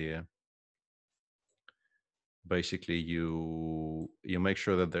same idea. Basically, you make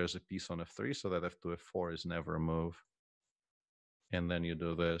sure that there's a piece on f3 so that f2, f4 is never a move. And then you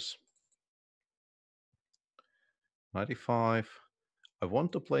do this. 95. I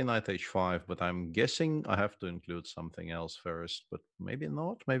want to play knight h5, but I'm guessing I have to include something else first, but maybe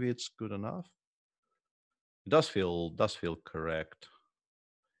not. Maybe it's good enough. It does feel correct.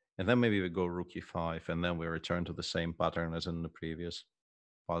 And then maybe we go rook e5, and then we return to the same pattern as in the previous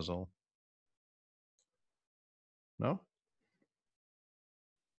puzzle. No?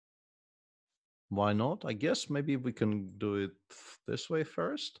 Why not? I guess maybe we can do it this way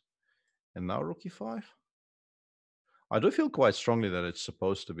first, and now rook e5. I do feel quite strongly that it's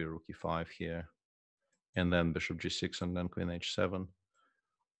supposed to be rook e5 here, and then bishop g6, and then queen h7.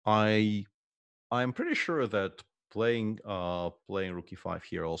 I'm pretty sure that playing rook e5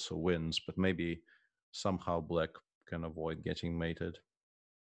 here also wins, but maybe somehow black can avoid getting mated,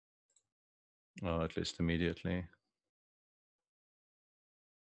 at least immediately.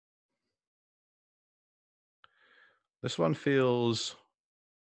 This one feels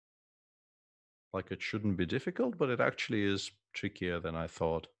like it shouldn't be difficult, but it actually is trickier than I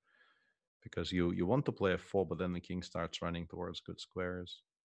thought, because you want to play f4, but then the king starts running towards good squares.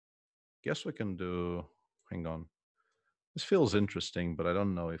 Guess we can do. Hang on. This feels interesting, but I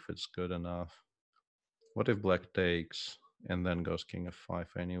don't know if it's good enough. What if black takes and then goes king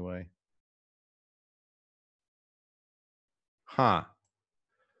f5 anyway? Huh.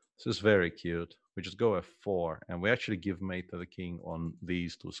 This is very cute. We just go f4, and we actually give mate to the king on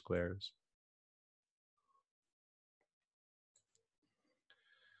these two squares.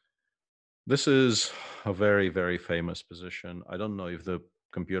 This is a very, very famous position. I don't know if the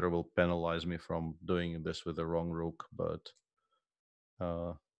computer will penalize me from doing this with the wrong rook, but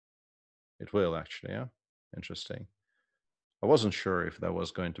it will actually, yeah? Interesting. I wasn't sure if that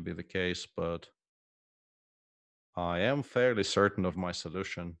was going to be the case, but I am fairly certain of my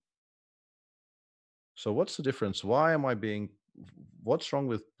solution. So what's the difference? Why am I being... What's wrong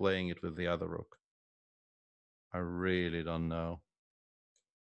with playing it with the other rook? I really don't know.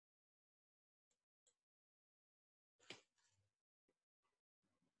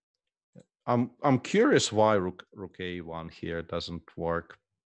 I'm curious why rook a1 here doesn't work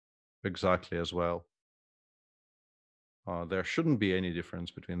exactly as well. There shouldn't be any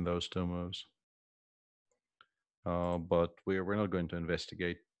difference between those two moves. But we're not going to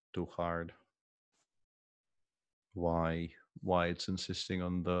investigate too hard why it's insisting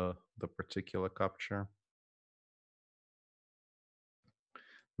on the particular capture.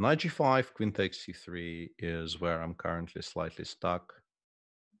 Knight g5, queen takes c3 is where I'm currently slightly stuck.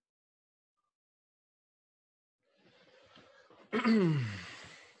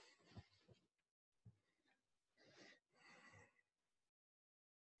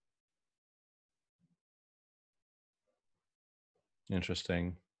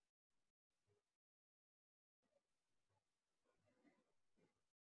 Interesting.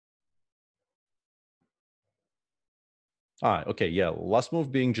 Okay, yeah. Last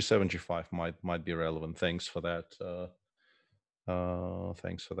move being g7, g5 might be relevant. Thanks for that.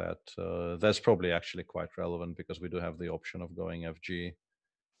 Thanks for that. That's probably actually quite relevant because we do have the option of going fg.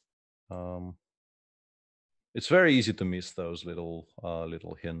 It's very easy to miss those little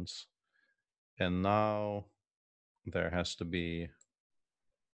hints. And now there has to be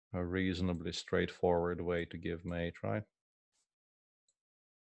a reasonably straightforward way to give mate, right?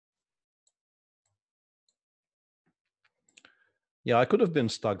 Yeah, I could have been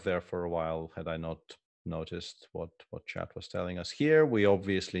stuck there for a while had I not noticed what chat was telling us. Here, we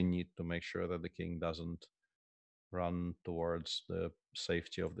obviously need to make sure that the king doesn't run towards the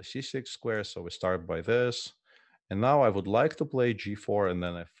safety of the c6 square. So we start by this. And now I would like to play g4 and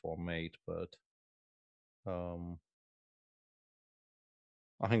then f4 mate, but oh,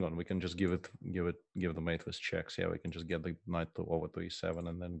 hang on, we can just give the mate with checks. Yeah, we can just get the knight over to e7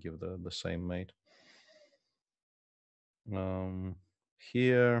 and then give the same mate.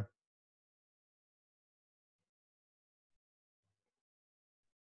 Here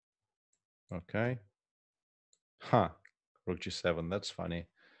Okay. Huh. Rook g7. That's funny.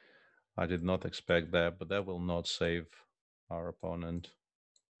 I did not expect that, but that will not save our opponent.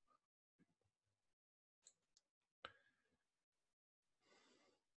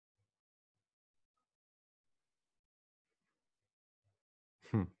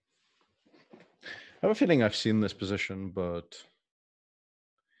 Hmm. I have a feeling I've seen this position, but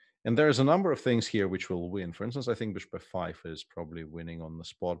and there's a number of things here which will win. For instance, I think bishop f5 is probably winning on the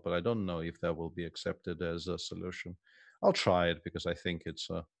spot, but I don't know if that will be accepted as a solution. I'll try it because I think it's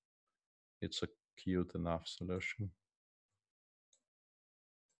a cute enough solution.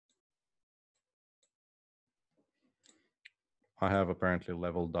 I have apparently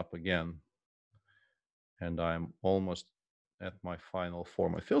leveled up again, and I'm almost at my final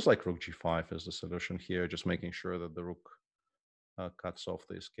form. It feels like rook g5 is the solution here, just making sure that the rook cuts off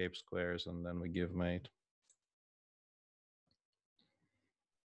the escape squares, and then we give mate.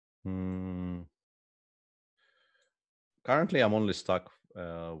 Currently, I'm only stuck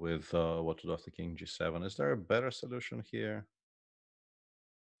with what to do after king g7. Is there a better solution here?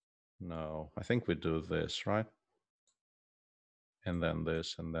 No, I think we do this, right? And then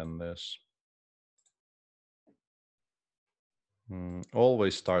this, and then this.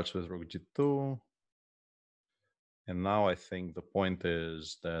 Always starts with rook g2. And now I think the point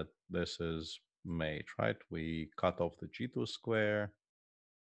is that this is mate, right? We cut off the g2 square,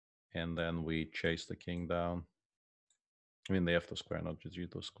 and then we chase the king down. I mean the f2 square, not the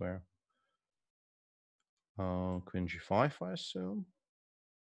g2 square. Queen g5, I assume.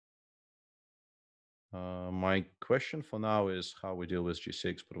 My question for now is how we deal with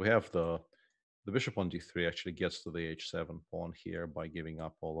g6, but we have the bishop on d3 actually gets to the h7 pawn here by giving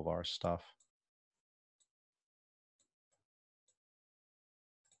up all of our stuff.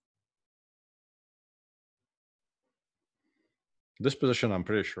 This position I'm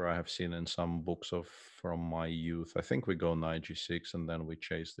pretty sure I have seen in some books from my youth. I think we go knight g6 and then we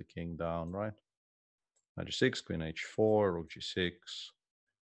chase the king down, right? Knight g6, queen h4, rook g6,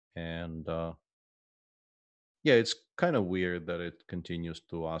 and yeah, it's kind of weird that it continues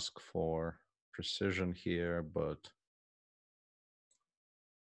to ask for precision here, but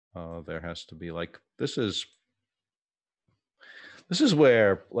there has to be like this is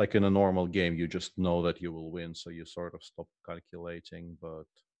where, like in a normal game, you just know that you will win, so you sort of stop calculating, but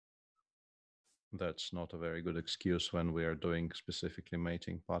that's not a very good excuse when we are doing specifically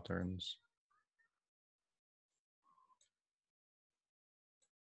mating patterns.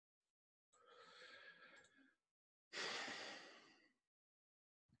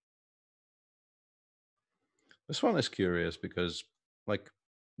 This one is curious because, like,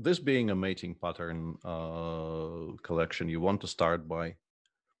 this being a mating pattern collection, you want to start by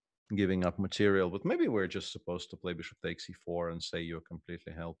giving up material, but maybe we're just supposed to play bishop takes e4 and say you're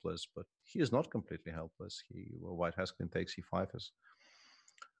completely helpless, but he is not completely helpless. White has queen takes e5 as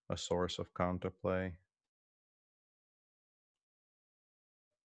a source of counterplay.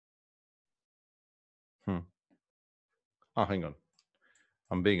 Oh, hang on.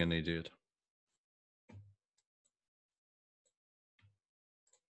 I'm being an idiot.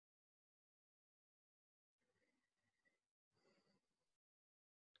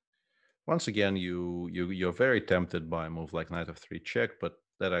 Once again, you're very tempted by a move like knight f3 check, but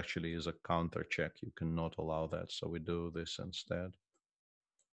that actually is a counter check. You cannot allow that, so we do this instead.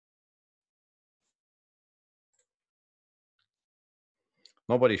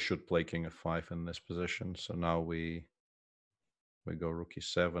 Nobody should play king f5 in this position, so now we go rook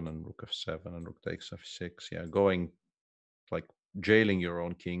e7 and rook f7 and rook takes f6. Yeah, going like jailing your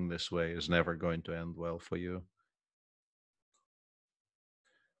own king this way is never going to end well for you.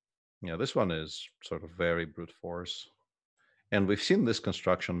 Yeah, this one is sort of very brute force. And we've seen this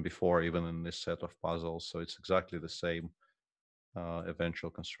construction before, even in this set of puzzles, so it's exactly the same eventual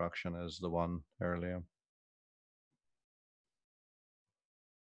construction as the one earlier.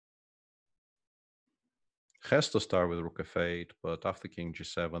 Has to start with rook f8, but after king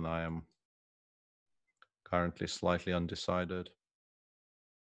g7, I am currently slightly undecided.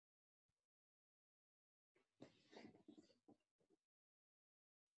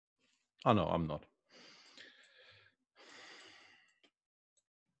 Oh no, I'm not.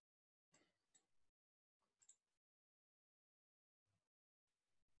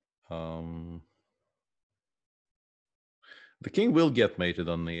 The king will get mated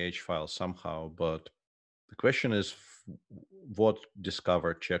on the h file somehow, but the question is what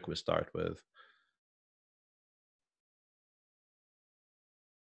discovered check we start with.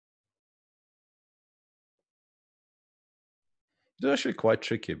 It's actually quite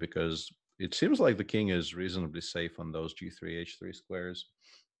tricky because it seems like the king is reasonably safe on those g3, h3 squares.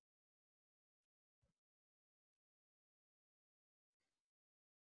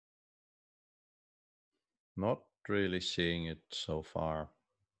 Not really seeing it so far.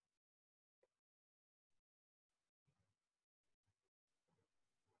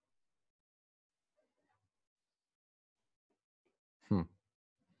 Hmm.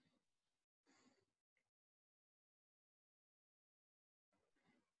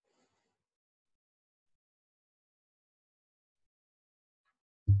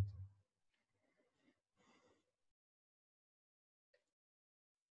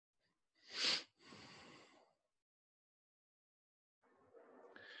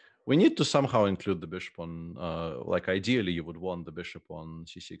 We need to somehow include the bishop on, like ideally you would want the bishop on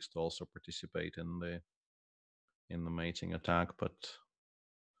c6 to also participate in the mating attack, but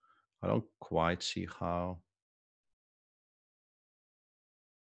I don't quite see how.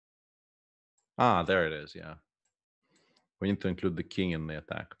 Ah, there it is. Yeah, we need to include the king in the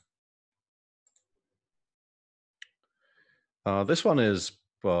attack. This one is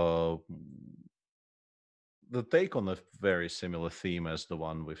the take on a very similar theme as the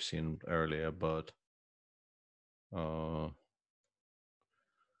one we've seen earlier, but uh,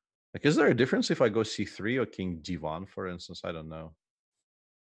 like, is there a difference if I go c3 or king d1, for instance? I don't know.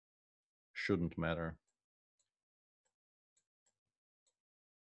 Shouldn't matter.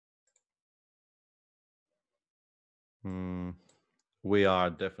 Hmm. We are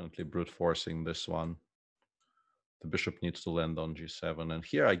definitely brute forcing this one. The bishop needs to land on g7, and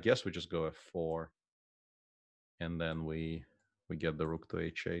here I guess we just go f4, and then we get the rook to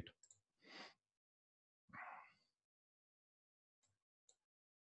h8.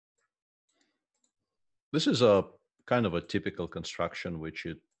 This is a kind of a typical construction, which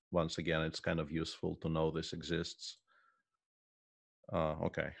once again, it's kind of useful to know this exists.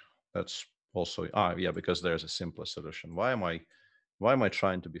 Okay, that's also yeah, because there's a simpler solution. Why am I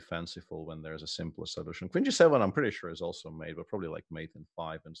trying to be fanciful when there's a simpler solution? Queen g7, I'm pretty sure is also made, but probably like mate in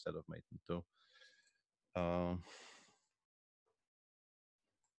 5 instead of mate in 2.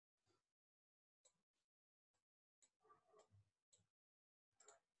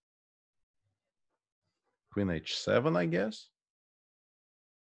 Queen h7, I guess.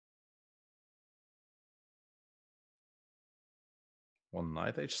 On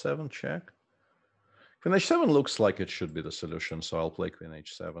knight h7 check. Queen h7 looks like it should be the solution, so I'll play queen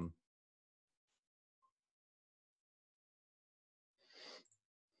h7.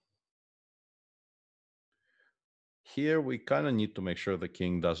 Here we kind of need to make sure the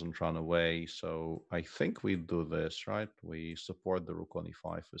king doesn't run away, so I think we do this, right? We support the rook on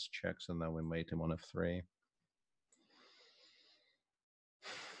e5 as checks, and then we mate him on f3.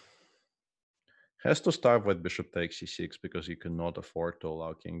 Has to start with bishop takes c6 because you cannot afford to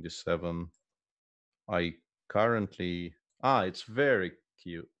allow king d7. I currently... it's very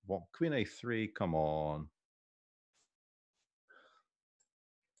cute. Well, queen a3, come on.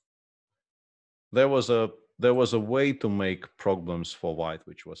 There was a way to make problems for white,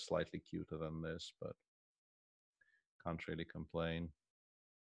 which was slightly cuter than this, but can't really complain.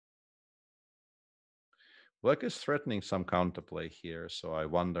 Black is threatening some counterplay here, so I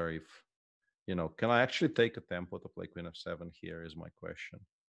wonder if, can I actually take a tempo to play queen f7 here is my question.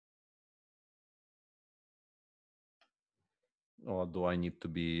 Or do I need to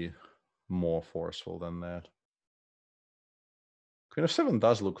be more forceful than that? Queen f7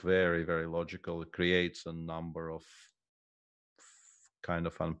 does look very, very logical. It creates a number of kind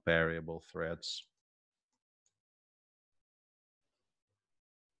of unparryable threats.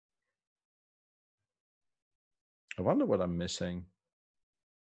 I wonder what I'm missing.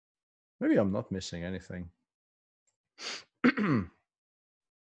 Maybe I'm not missing anything.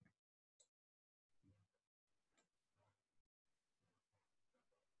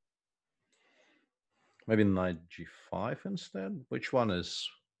 Maybe knight g5 instead. Which one is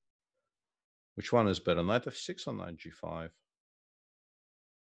better, knight f6 or knight g5?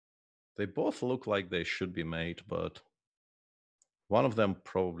 They both look like they should be made, but one of them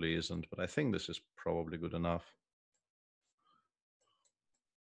probably isn't. But I think this is probably good enough.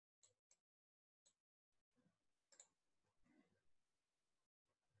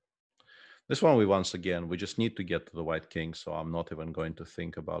 This one, we just need to get to the white king, so I'm not even going to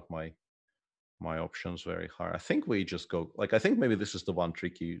think about my options very hard. I think we just go, I think maybe this is the one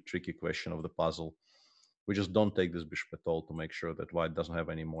tricky question of the puzzle. We just don't take this bishop at all to make sure that white doesn't have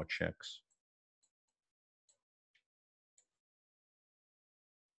any more checks.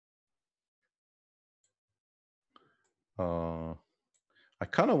 I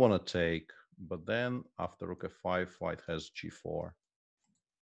kind of want to take, but then after rook f5, white has g4.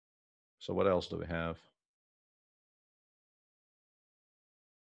 So what else do we have?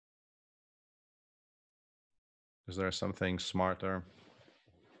 Is there something smarter?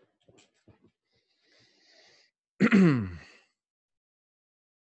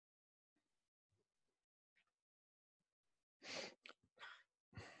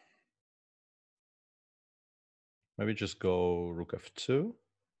 Maybe just go rook f2.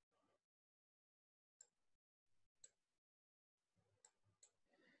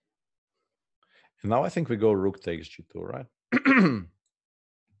 And now I think we go rook takes g2, right?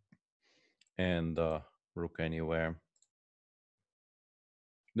 And rook anywhere.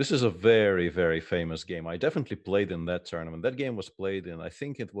 This is a very, very famous game. I definitely played in that tournament. That game was played in, I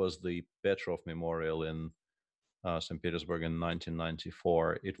think it was the Petrov Memorial in St. Petersburg in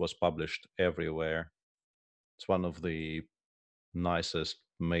 1994. It was published everywhere. It's one of the nicest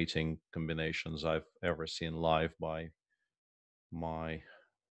mating combinations I've ever seen live by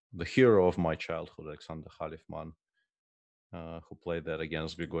the hero of my childhood, Alexander Khalifman, who played that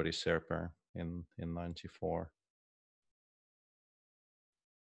against Grigory Serper in 94.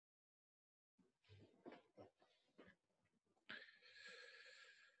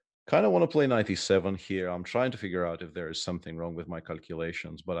 Kind of want to play 97 here. I'm trying to figure out if there is something wrong with my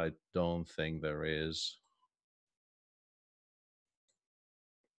calculations, but I don't think there is.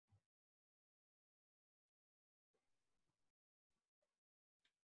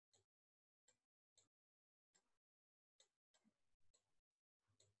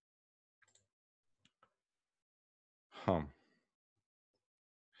 Huh.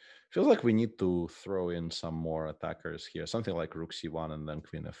 Feels like we need to throw in some more attackers here. Something like rook c1 and then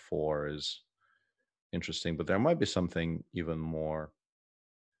queen f4 is interesting, but there might be something even more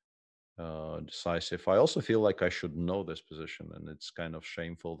decisive. I also feel like I should know this position, and it's kind of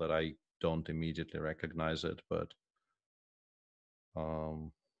shameful that I don't immediately recognize it, but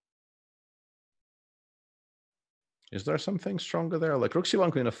is there something stronger there? Like rook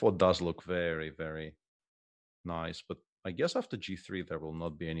c1, queen f4 does look very, very nice, but I guess after g3 there will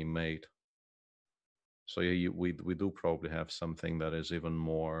not be any mate. So yeah, we do probably have something that is even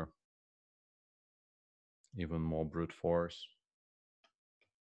more brute force.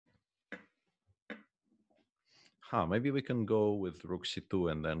 Maybe we can go with rook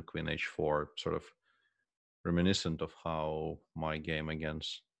c2 and then queen h4, sort of reminiscent of how my game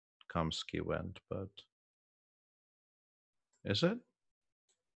against Kamsky went, but is it?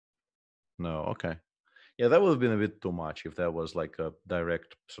 No, okay. Yeah, that would have been a bit too much if that was like a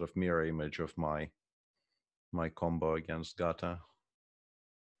direct sort of mirror image of my combo against Gata.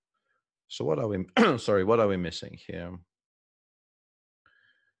 So what are we sorry, what are we missing here?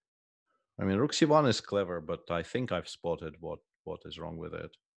 I mean, rook c1 is clever, but I think I've spotted what is wrong with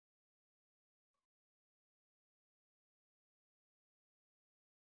it.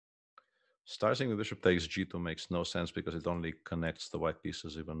 Starting with bishop takes g2 makes no sense because it only connects the white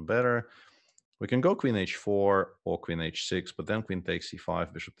pieces even better. We can go queen h4 or queen h6, but then queen takes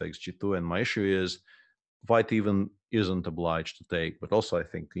e5, bishop takes g2. And my issue is white even isn't obliged to take, but also I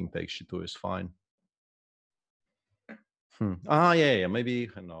think king takes g2 is fine. Yeah. Maybe,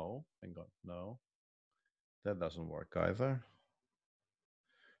 no, hang on, no. That doesn't work either.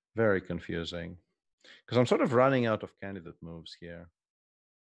 Very confusing. Because I'm sort of running out of candidate moves here.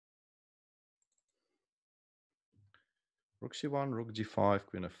 Rook c1, rook d5,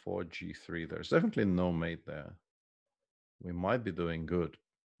 queen f4, g3. There's definitely no mate there. We might be doing good.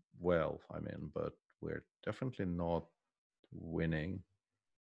 Well, I mean, but we're definitely not winning.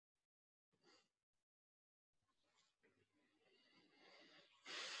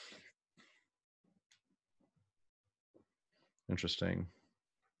 Interesting.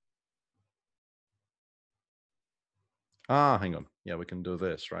 Hang on. Yeah, we can do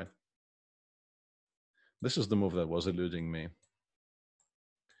this, right? This is the move that was eluding me.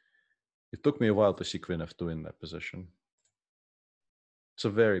 It took me a while to see queen f2 in that position. It's a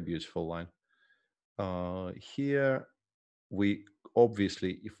very beautiful line. Here, we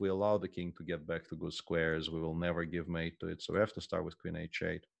obviously, if we allow the king to get back to good squares, we will never give mate to it. So we have to start with queen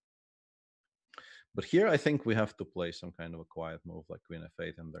h8. But here, I think we have to play some kind of a quiet move like queen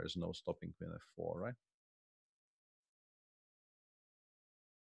f8, and there's no stopping queen f4, right?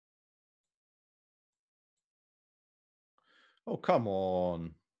 Oh, come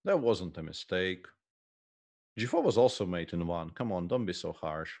on. That wasn't a mistake. g4 was also mate in one. Come on, don't be so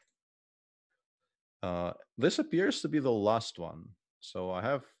harsh. This appears to be the last one. So I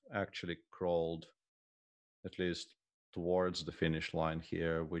have actually crawled at least towards the finish line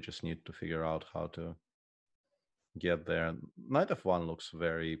here. We just need to figure out how to get there. Knight f1 looks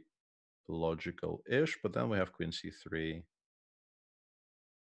very logical-ish, but then we have queen c3.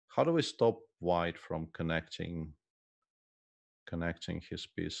 How do we stop white from connecting his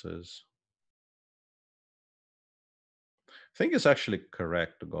pieces? I think it's actually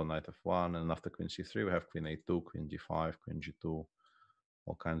correct to go knight f1, and after queen c3, we have queen a2, queen d5, queen g2,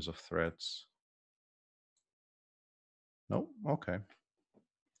 all kinds of threats. No? Okay.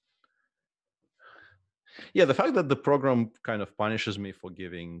 Yeah, the fact that the program kind of punishes me for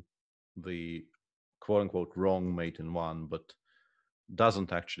giving the quote unquote wrong mate in one, but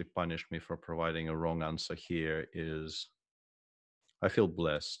doesn't actually punish me for providing a wrong answer here is, I feel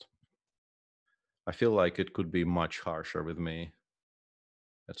blessed. I feel like it could be much harsher with me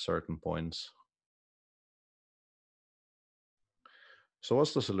at certain points. So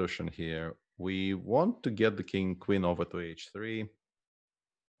what's the solution here? We want to get the king queen over to h3.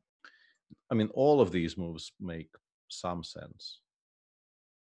 I mean, all of these moves make some sense,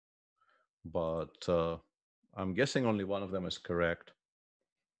 but I'm guessing only one of them is correct.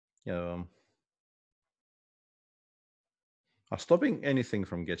 Stopping anything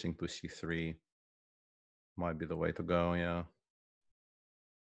from getting to c3 might be the way to go, yeah.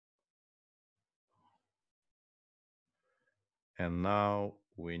 And now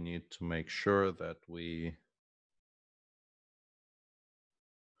we need to make sure that I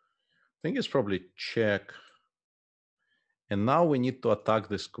think it's probably check. And now we need to attack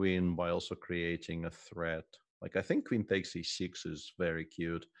this queen by also creating a threat. Like, I think queen takes e6 is very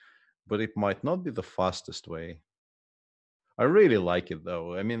cute, but it might not be the fastest way. I really like it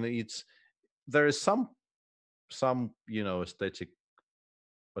though. I mean, there is some aesthetic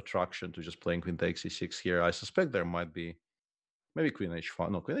attraction to just playing queen takes e6 here. I suspect there might be maybe queen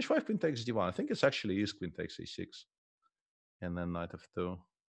h5. No, queen h5, queen takes d1. I think it's actually is queen takes e6. And then knight f2.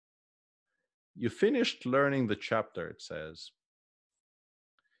 You finished learning the chapter, it says.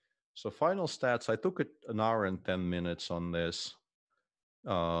 So final stats, I took an hour and 10 minutes on this.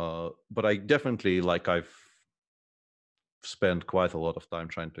 But I definitely, I've spent quite a lot of time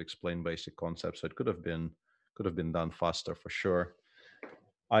trying to explain basic concepts. So it could have been done faster for sure.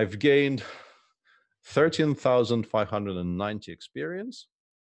 I've gained 13,590 experience,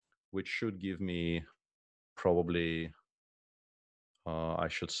 which should give me probably, I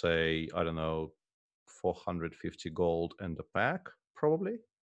should say, I don't know, 450 gold and a pack, probably,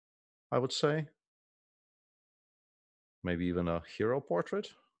 I would say. Maybe even a hero portrait,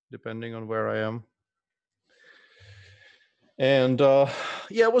 depending on where I am. And yeah,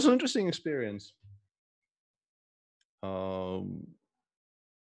 it was an interesting experience.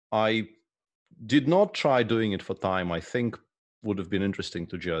 I did not try doing it for time. I think would have been interesting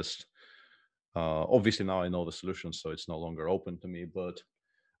to just, obviously now I know the solution, so it's no longer open to me, but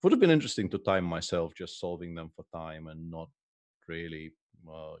would have been interesting to time myself just solving them for time and not really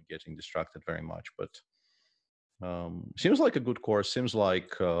getting distracted very much. But seems like a good course. Seems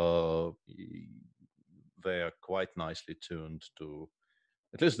like they are quite nicely tuned to,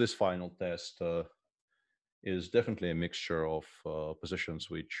 at least this final test is definitely a mixture of positions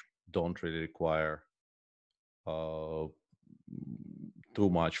which don't really require uh, too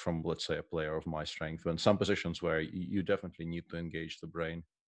much from, let's say, a player of my strength, and some positions where you definitely need to engage the brain.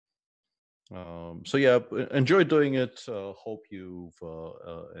 So yeah, enjoy doing it. Hope you've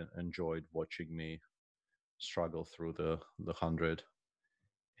enjoyed watching me struggle through the 100.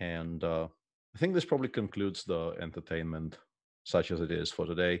 And I think this probably concludes the entertainment, such as it is, for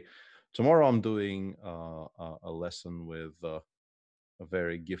today. Tomorrow I'm doing a lesson with a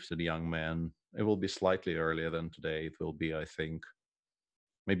very gifted young man. It will be slightly earlier than today. It will be, I think,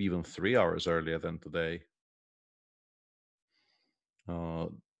 maybe even 3 hours earlier than today.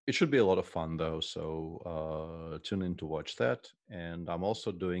 It should be a lot of fun though, so tune in to watch that. And I'm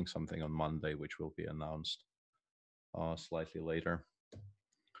also doing something on Monday, which will be announced slightly later.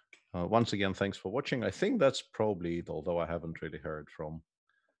 Once again, thanks for watching. I think that's probably it, although I haven't really heard from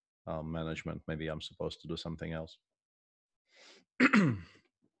management. Maybe I'm supposed to do something else.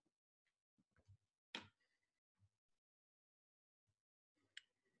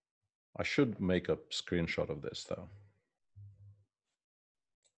 I should make a screenshot of this though.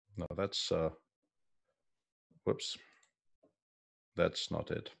 No, that's, whoops, that's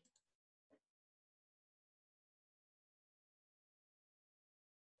not it.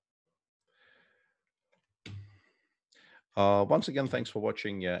 Once again, thanks for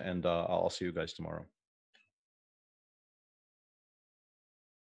watching. Yeah, and I'll see you guys tomorrow.